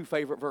know my two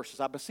favorite verses.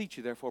 I beseech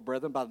you, therefore,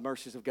 brethren, by the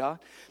mercies of God,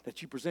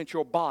 that you present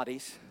your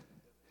bodies.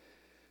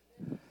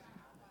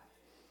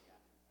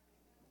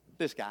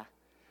 This guy.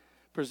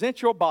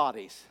 Present your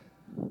bodies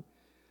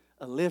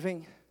a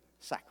living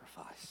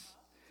sacrifice,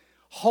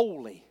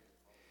 holy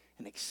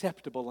and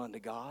acceptable unto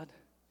God,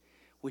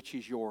 which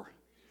is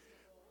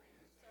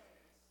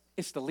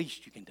it's the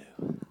least you can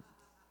do.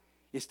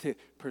 Is to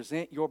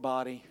present your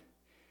body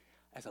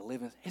as a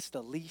living, it's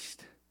the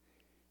least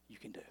you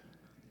can do.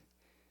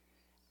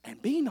 And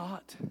be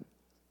not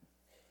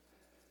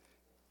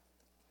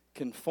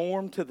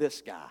conformed to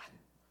this guy,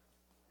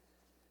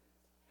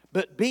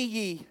 but be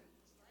ye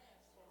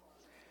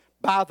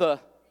by the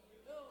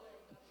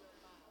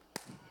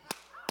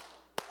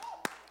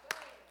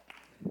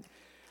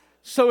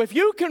So if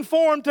you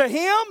conform to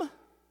Him,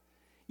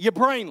 you're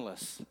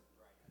brainless.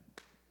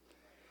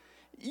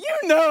 You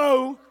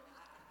know,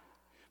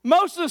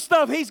 most of the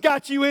stuff He's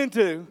got you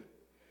into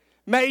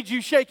made you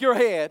shake your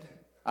head.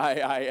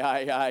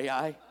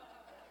 Aye.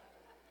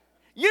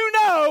 You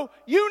know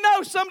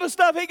some of the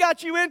stuff He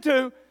got you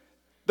into,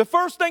 the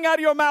first thing out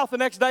of your mouth the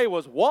next day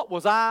was, what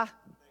was I?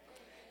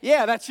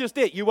 Yeah, that's just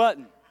it. You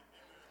wasn't.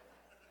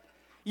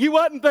 You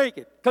wasn't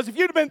thinking. Because if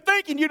you'd have been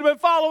thinking, you'd have been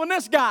following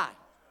this guy.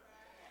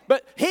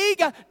 But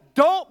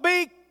don't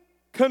be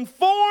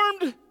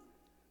conformed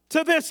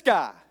to this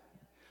guy,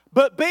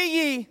 but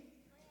be ye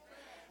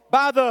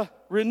by the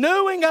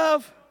renewing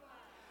of,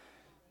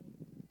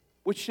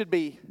 which should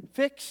be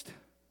fixed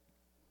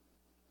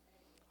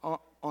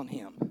on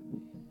Him.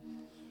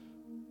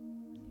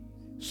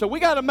 So we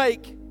got to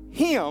make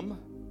Him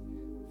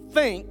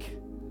think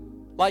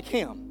like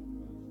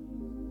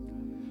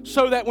Him.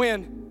 So that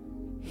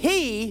when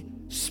He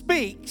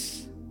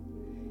speaks,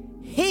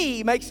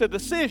 He makes a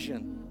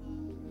decision.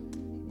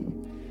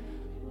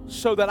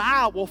 So that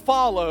I will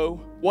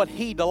follow what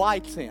He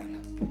delights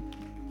in.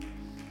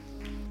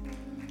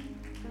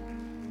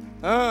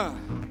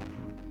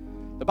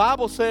 The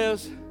Bible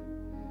says,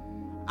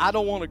 I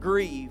don't want to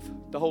grieve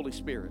the Holy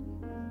Spirit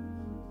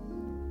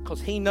because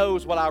He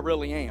knows what I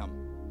really am.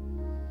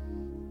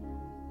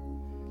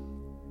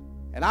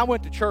 And I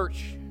went to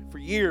church for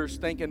years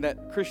thinking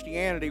that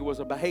Christianity was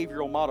a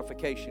behavioral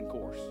modification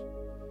course.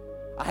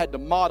 I had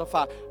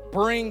to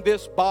bring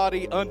this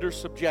body under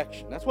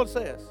subjection. That's what it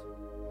says.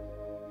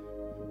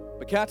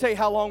 But can I tell you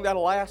how long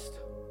that'll last?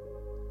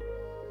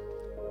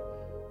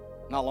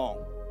 Not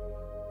long.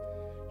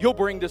 You'll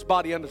bring this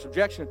body under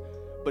subjection,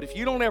 but if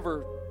you don't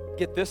ever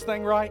get this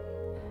thing right,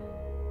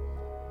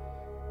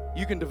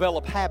 you can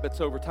develop habits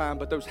over time,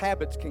 but those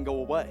habits can go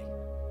away.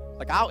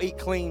 Like I'll eat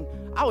clean,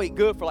 I'll eat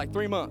good for like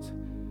 3 months,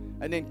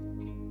 and then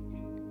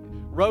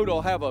Rhoda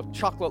will have a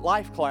chocolate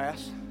life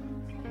class.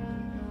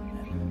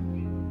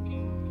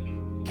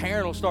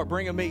 Karen will start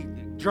bringing me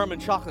German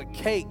chocolate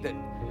cake that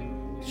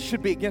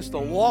should be against the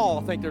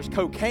law. I think there's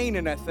cocaine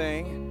in that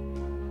thing.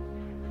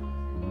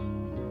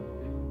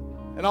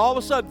 And all of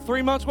a sudden,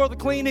 3 months worth of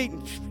clean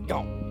eating,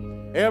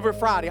 gone. Every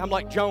Friday, I'm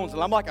like Jones,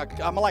 and I'm like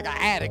an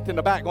addict in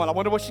the back going, I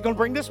wonder what she's going to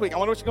bring this week. I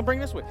wonder what she's going to bring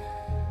this week.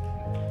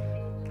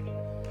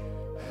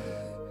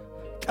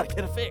 Got to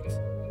get a fix.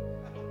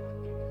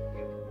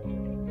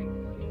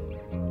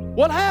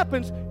 What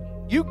happens?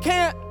 You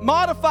can't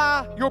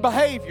modify your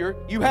behavior.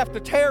 You have to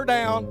tear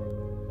down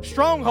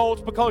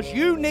strongholds because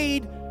you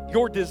need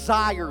your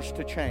desires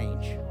to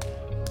change.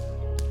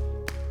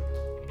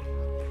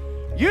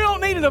 You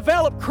don't need to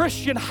develop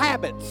Christian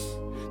habits.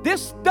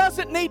 This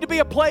doesn't need to be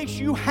a place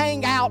you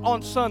hang out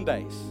on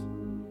Sundays.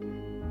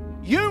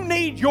 You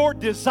need your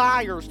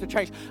desires to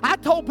change. I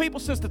told people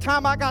since the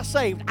time I got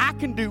saved, I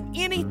can do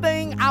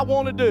anything I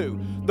want to do.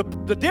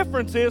 The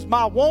difference is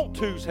my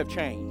want-tos have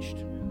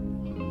changed.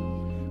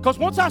 Because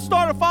once I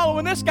started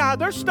following this guy,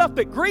 there's stuff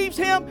that grieves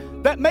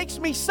him that makes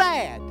me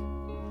sad.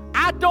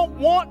 I don't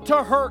want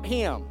to hurt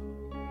him.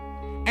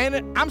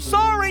 And I'm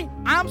sorry.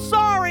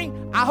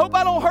 I hope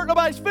I don't hurt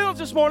nobody's feelings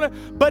this morning.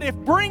 But if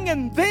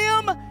bringing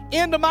them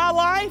into my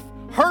life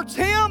hurts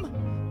him,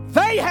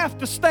 they have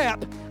to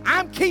step.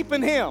 I'm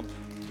keeping him.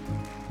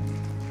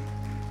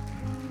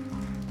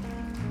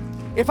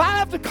 If I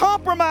have to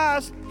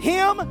compromise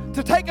him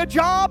to take a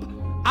job,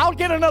 I'll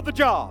get another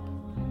job.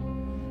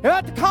 If I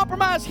have to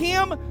compromise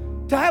him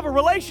to have a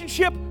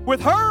relationship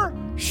with her,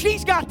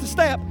 she's got to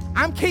step.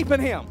 I'm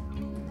keeping him.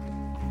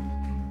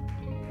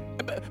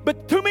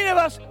 But too many of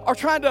us are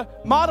trying to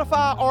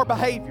modify our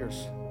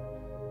behaviors.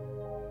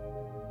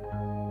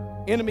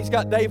 Enemy's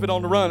got David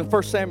on the run in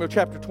 1 Samuel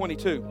chapter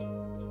 22.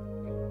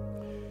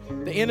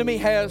 The enemy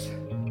has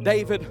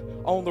David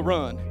on the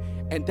run.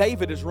 And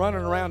David is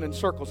running around in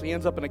circles. He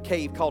ends up in a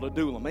cave called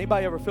Adullam.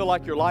 Anybody ever feel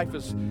like your life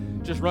is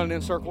just running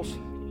in circles?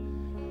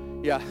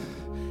 Yeah.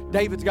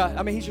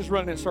 He's just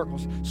running in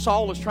circles.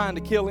 Saul is trying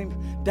to kill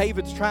him.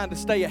 David's trying to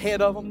stay ahead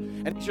of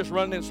him. And he's just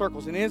running in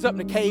circles. And he ends up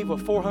in a cave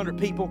of 400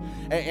 people.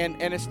 And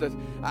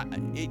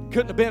it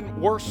couldn't have been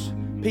worse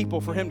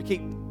people for him to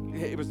keep.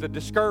 It was the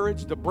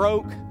discouraged, the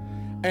broke,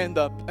 and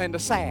the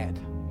sad,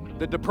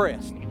 the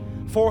depressed.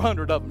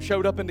 400 of them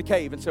showed up in the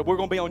cave and said, we're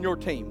going to be on your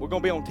team. We're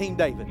going to be on Team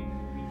David.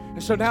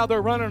 And so now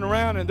they're running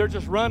around and they're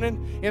just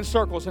running in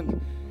circles.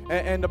 And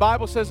the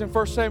Bible says in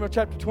 1 Samuel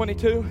chapter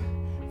 22,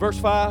 verse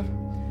 5,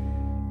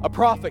 a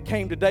prophet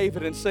came to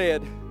David and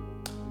said,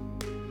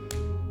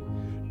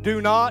 do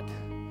not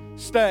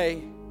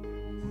stay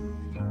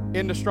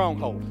in the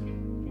stronghold.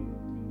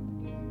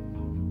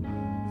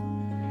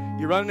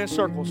 You're running in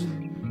circles,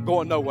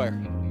 going nowhere.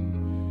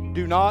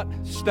 Do not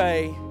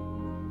stay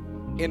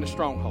in the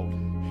stronghold.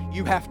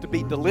 You have to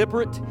be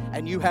deliberate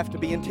and you have to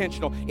be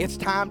intentional. It's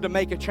time to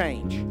make a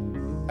change.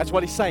 That's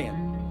what he's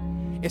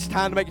saying. It's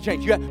time to make a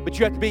change. But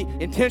you have to be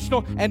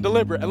intentional and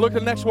deliberate. And look at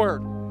the next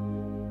word.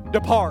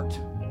 Depart.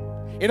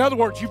 In other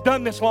words, you've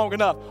done this long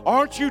enough.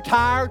 Aren't you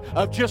tired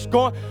of just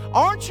going?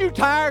 Aren't you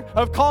tired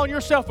of calling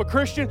yourself a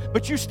Christian,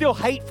 but you're still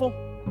hateful?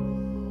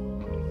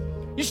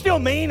 You're still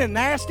mean and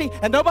nasty,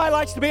 and nobody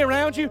likes to be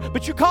around you,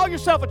 but you call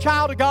yourself a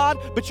child of God,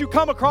 but you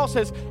come across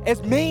as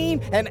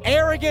mean and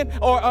arrogant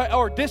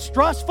or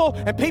distrustful,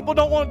 and people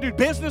don't want to do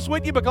business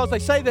with you because they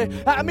say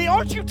that.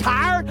 Aren't you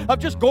tired of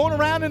just going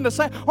around in the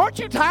same? Aren't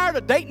you tired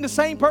of dating the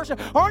same person?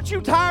 Aren't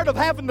you tired of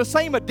having the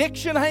same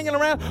addiction hanging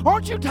around?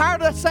 Aren't you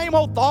tired of that same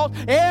old thought?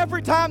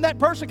 Every time that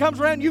person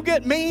comes around, you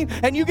get mean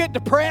and you get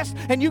depressed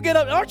and you get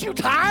up. Aren't you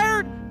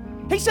tired?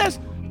 He says,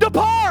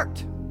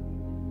 depart.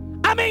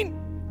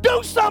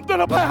 Do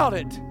something about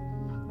it.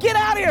 Get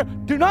out of here.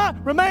 Do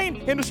not remain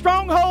in the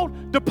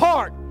stronghold.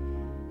 Depart.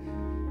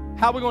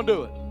 How are we going to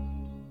do it?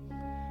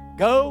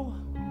 Go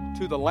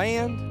to the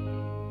land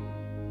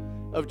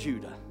of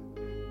Judah.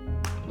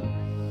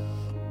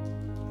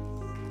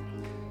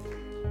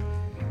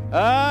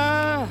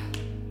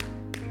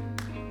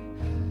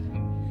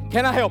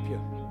 Can I help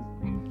you?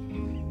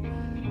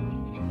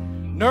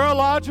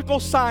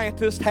 Neurological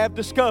scientists have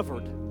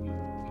discovered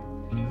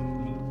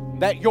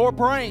that your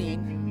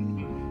brain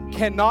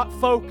cannot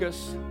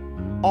focus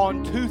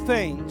on two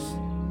things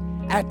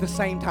at the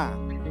same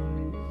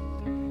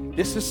time.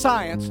 This is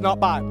science,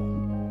 not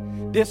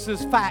Bible. This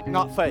is fact,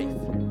 not faith.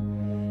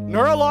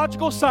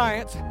 Neurological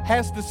science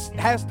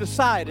has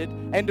decided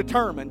and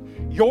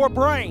determined your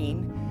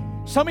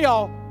brain, some of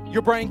y'all,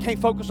 your brain can't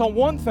focus on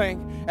one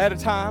thing at a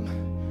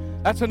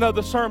time. That's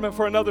another sermon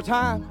for another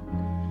time.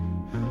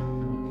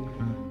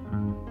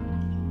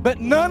 But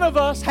none of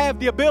us have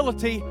the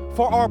ability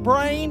for our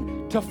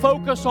brain to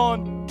focus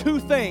on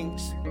two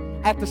things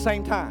at the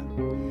same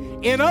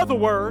time. In other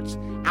words,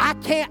 I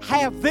can't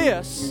have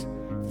this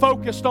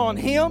focused on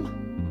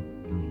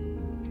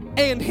Him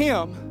and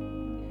Him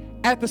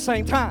at the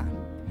same time.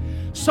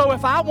 So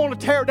if I want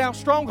to tear down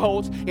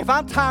strongholds, if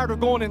I'm tired of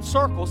going in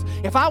circles,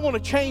 if I want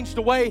to change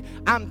the way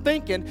I'm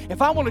thinking,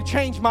 if I want to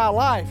change my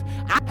life,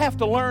 I have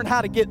to learn how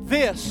to get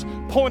this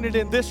pointed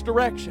in this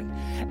direction.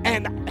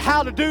 And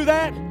how to do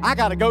that? I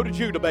got to go to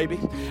Judah, baby.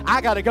 I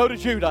got to go to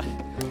Judah.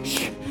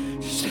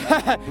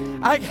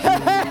 I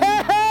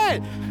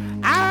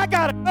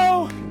got to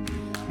go.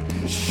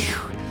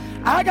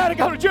 I got to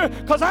go to Judah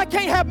because I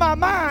can't have my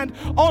mind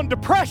on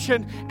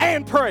depression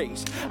and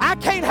praise. I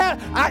can't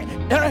have,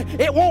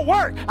 it won't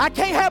work. I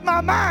can't have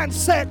my mind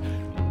set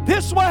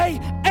this way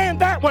and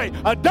that way.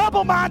 A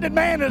double-minded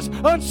man is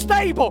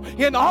unstable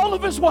in all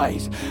of his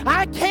ways.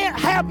 I can't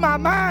have my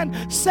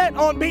mind set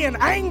on being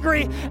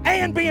angry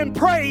and being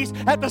praised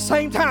at the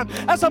same time.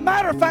 As a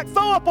matter of fact,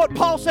 throw up what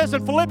Paul says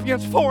in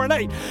Philippians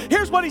 4:8.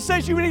 Here's what he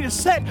says you need to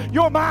set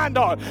your mind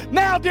on.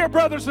 Now, dear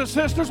brothers and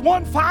sisters,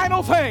 one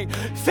final thing.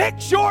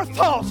 Fix your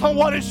thoughts on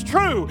what is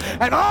true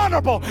and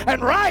honorable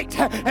and right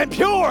and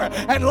pure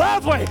and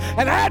lovely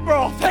and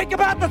admirable. Think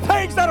about the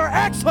things that are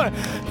excellent.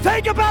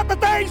 Think about the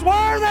things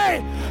worthy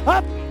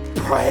of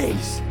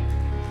praise.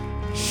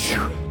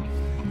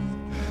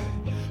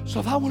 So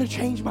if I want to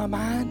change my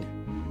mind,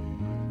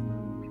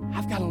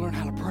 I've got to learn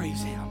how to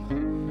praise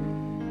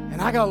Him.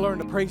 And I got to learn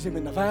to praise Him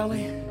in the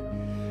valley,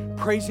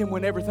 praise Him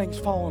when everything's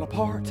falling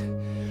apart,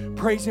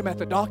 praise Him at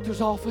the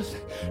doctor's office,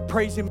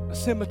 praise Him at the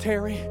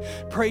cemetery,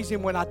 praise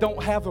Him when I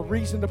don't have a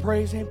reason to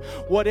praise Him.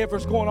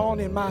 Whatever's going on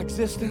in my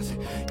existence,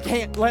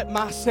 can't let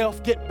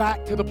myself get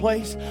back to the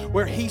place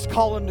where He's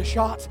calling the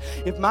shots.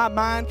 If my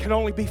mind can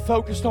only be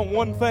focused on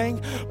one thing,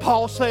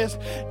 Paul says,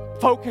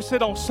 focus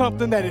it on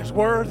something that is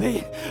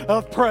worthy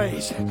of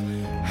praise.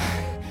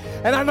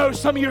 And I know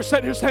some of you are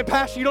sitting here saying,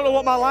 Pastor, you don't know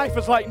what my life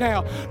is like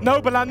now.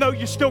 No, but I know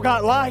you still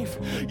got life.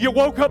 You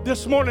woke up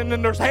this morning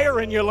and there's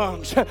air in your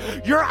lungs.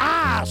 Your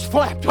eyes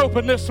flapped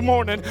open this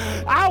morning.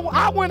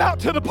 I went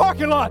out to the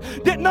parking lot.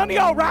 Didn't none of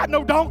y'all ride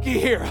no donkey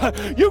here.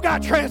 You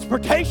got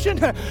transportation.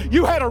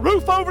 You had a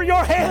roof over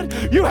your head.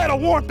 You had a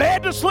warm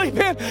bed to sleep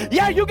in.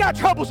 Yeah, you got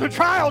troubles and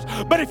trials,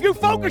 but if you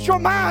focus your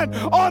mind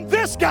on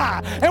this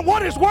guy and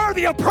what is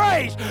worthy of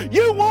praise,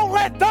 you won't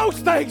let those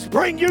things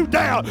bring you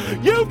down.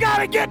 You've got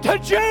to get to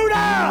Judah.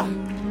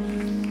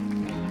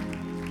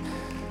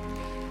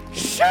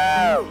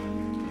 Shoo!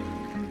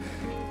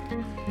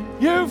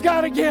 You've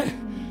got to get.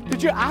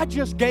 I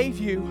just gave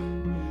you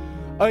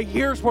a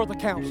year's worth of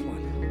counseling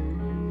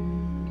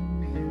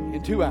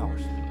in 2 hours.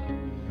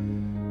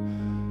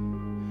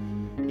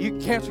 You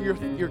can cancel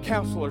your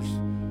counselor's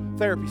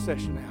therapy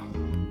session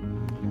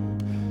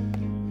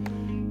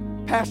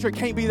now. Pastor, it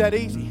can't be that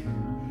easy.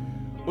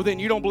 Well, then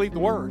you don't believe the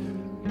Word.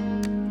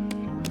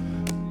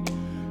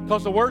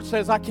 Because the Word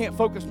says I can't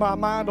focus my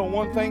mind on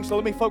one thing, so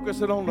let me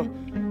focus it on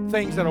the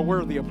things that are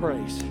worthy of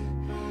praise.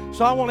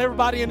 So I want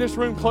everybody in this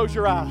room, close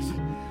your eyes.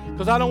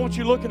 Because I don't want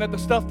you looking at the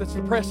stuff that's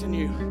depressing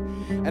you.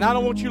 And I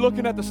don't want you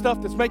looking at the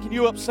stuff that's making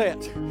you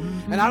upset.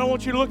 And I don't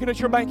want you looking at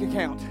your bank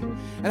account.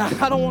 And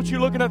I don't want you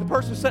looking at the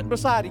person sitting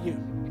beside of you.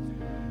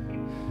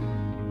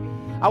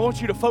 I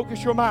want you to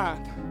focus your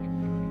mind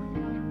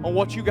on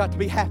what you got to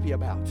be happy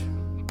about.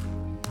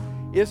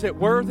 Is it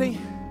worthy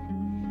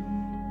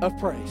of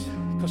praise?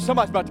 Because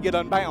somebody's about to get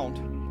unbound.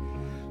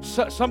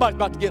 Somebody's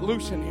about to get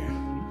loose in here.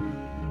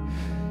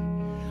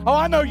 Oh,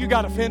 I know you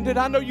got offended.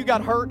 I know you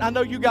got hurt. I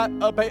know you got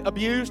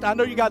abused. I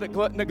know you got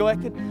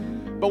neglected.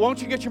 But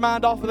won't you get your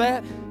mind off of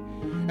that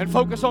and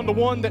focus on the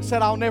one that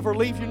said, I'll never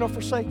leave you nor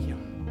forsake you.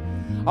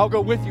 I'll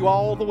go with you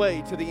all the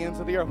way to the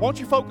ends of the earth. Won't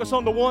you focus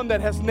on the one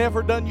that has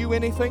never done you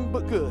anything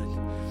but good?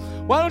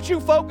 Why don't you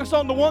focus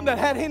on the one that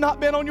had He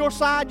not been on your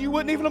side, you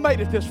wouldn't even have made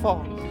it this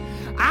far?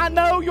 I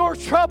know your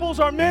troubles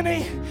are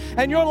many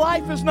and your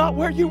life is not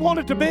where you want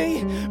it to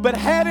be, but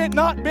had it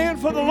not been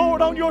for the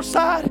Lord on your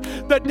side,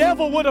 the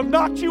devil would have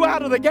knocked you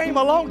out of the game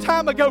a long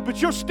time ago,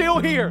 but you're still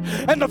here.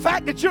 And the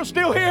fact that you're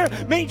still here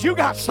means you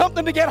got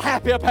something to get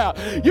happy about.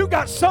 You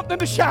got something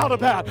to shout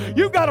about.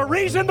 You've got a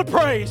reason to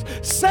praise.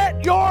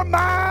 Set your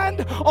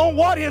mind on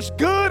what is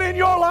good in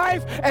your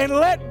life and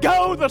let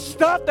go the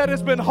stuff that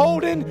has been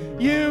holding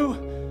you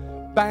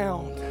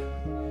bound.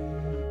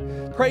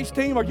 Praise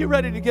team, are you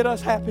ready to get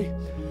us happy?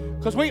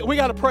 Because we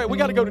got to pray. We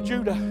got to go to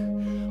Judah.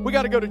 We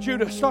got to go to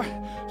Judah.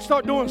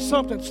 Start doing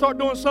something. Start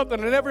doing something.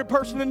 And every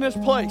person in this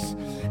place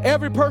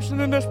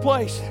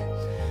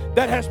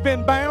that has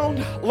been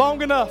bound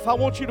long enough, I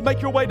want you to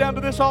make your way down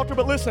to this altar.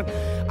 But listen,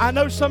 I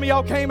know some of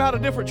y'all came out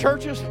of different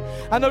churches.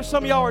 I know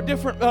some of y'all are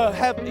different,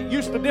 have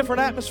used to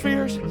different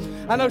atmospheres.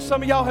 I know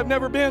some of y'all have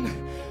never been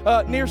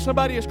near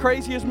somebody as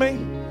crazy as me.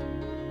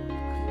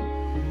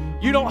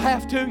 You don't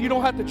have to. You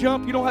don't have to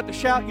jump. You don't have to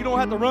shout. You don't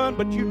have to run,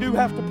 but you do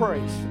have to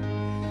praise.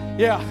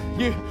 Yeah,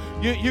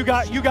 you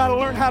got to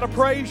learn how to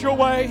praise your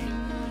way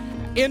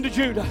into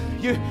Judah.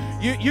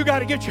 You got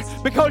to get your,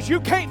 because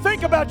you can't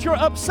think about your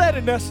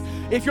upsetness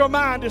if your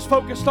mind is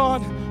focused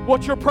on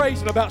what you're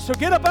praising about. So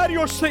get up out of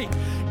your seat.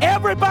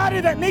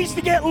 Everybody that needs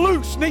to get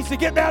loose needs to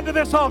get down to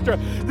this altar.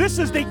 This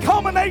is the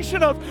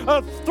culmination of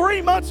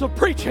 3 months of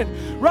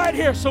preaching right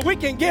here, so we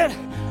can get,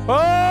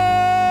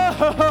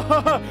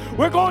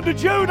 we're going to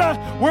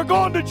Judah. We're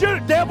going to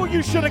Judah. Devil,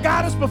 you should have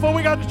got us before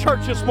we got to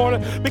church this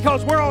morning,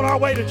 because we're on our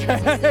way to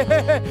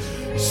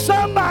church.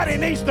 Somebody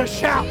needs to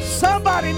shout. Somebody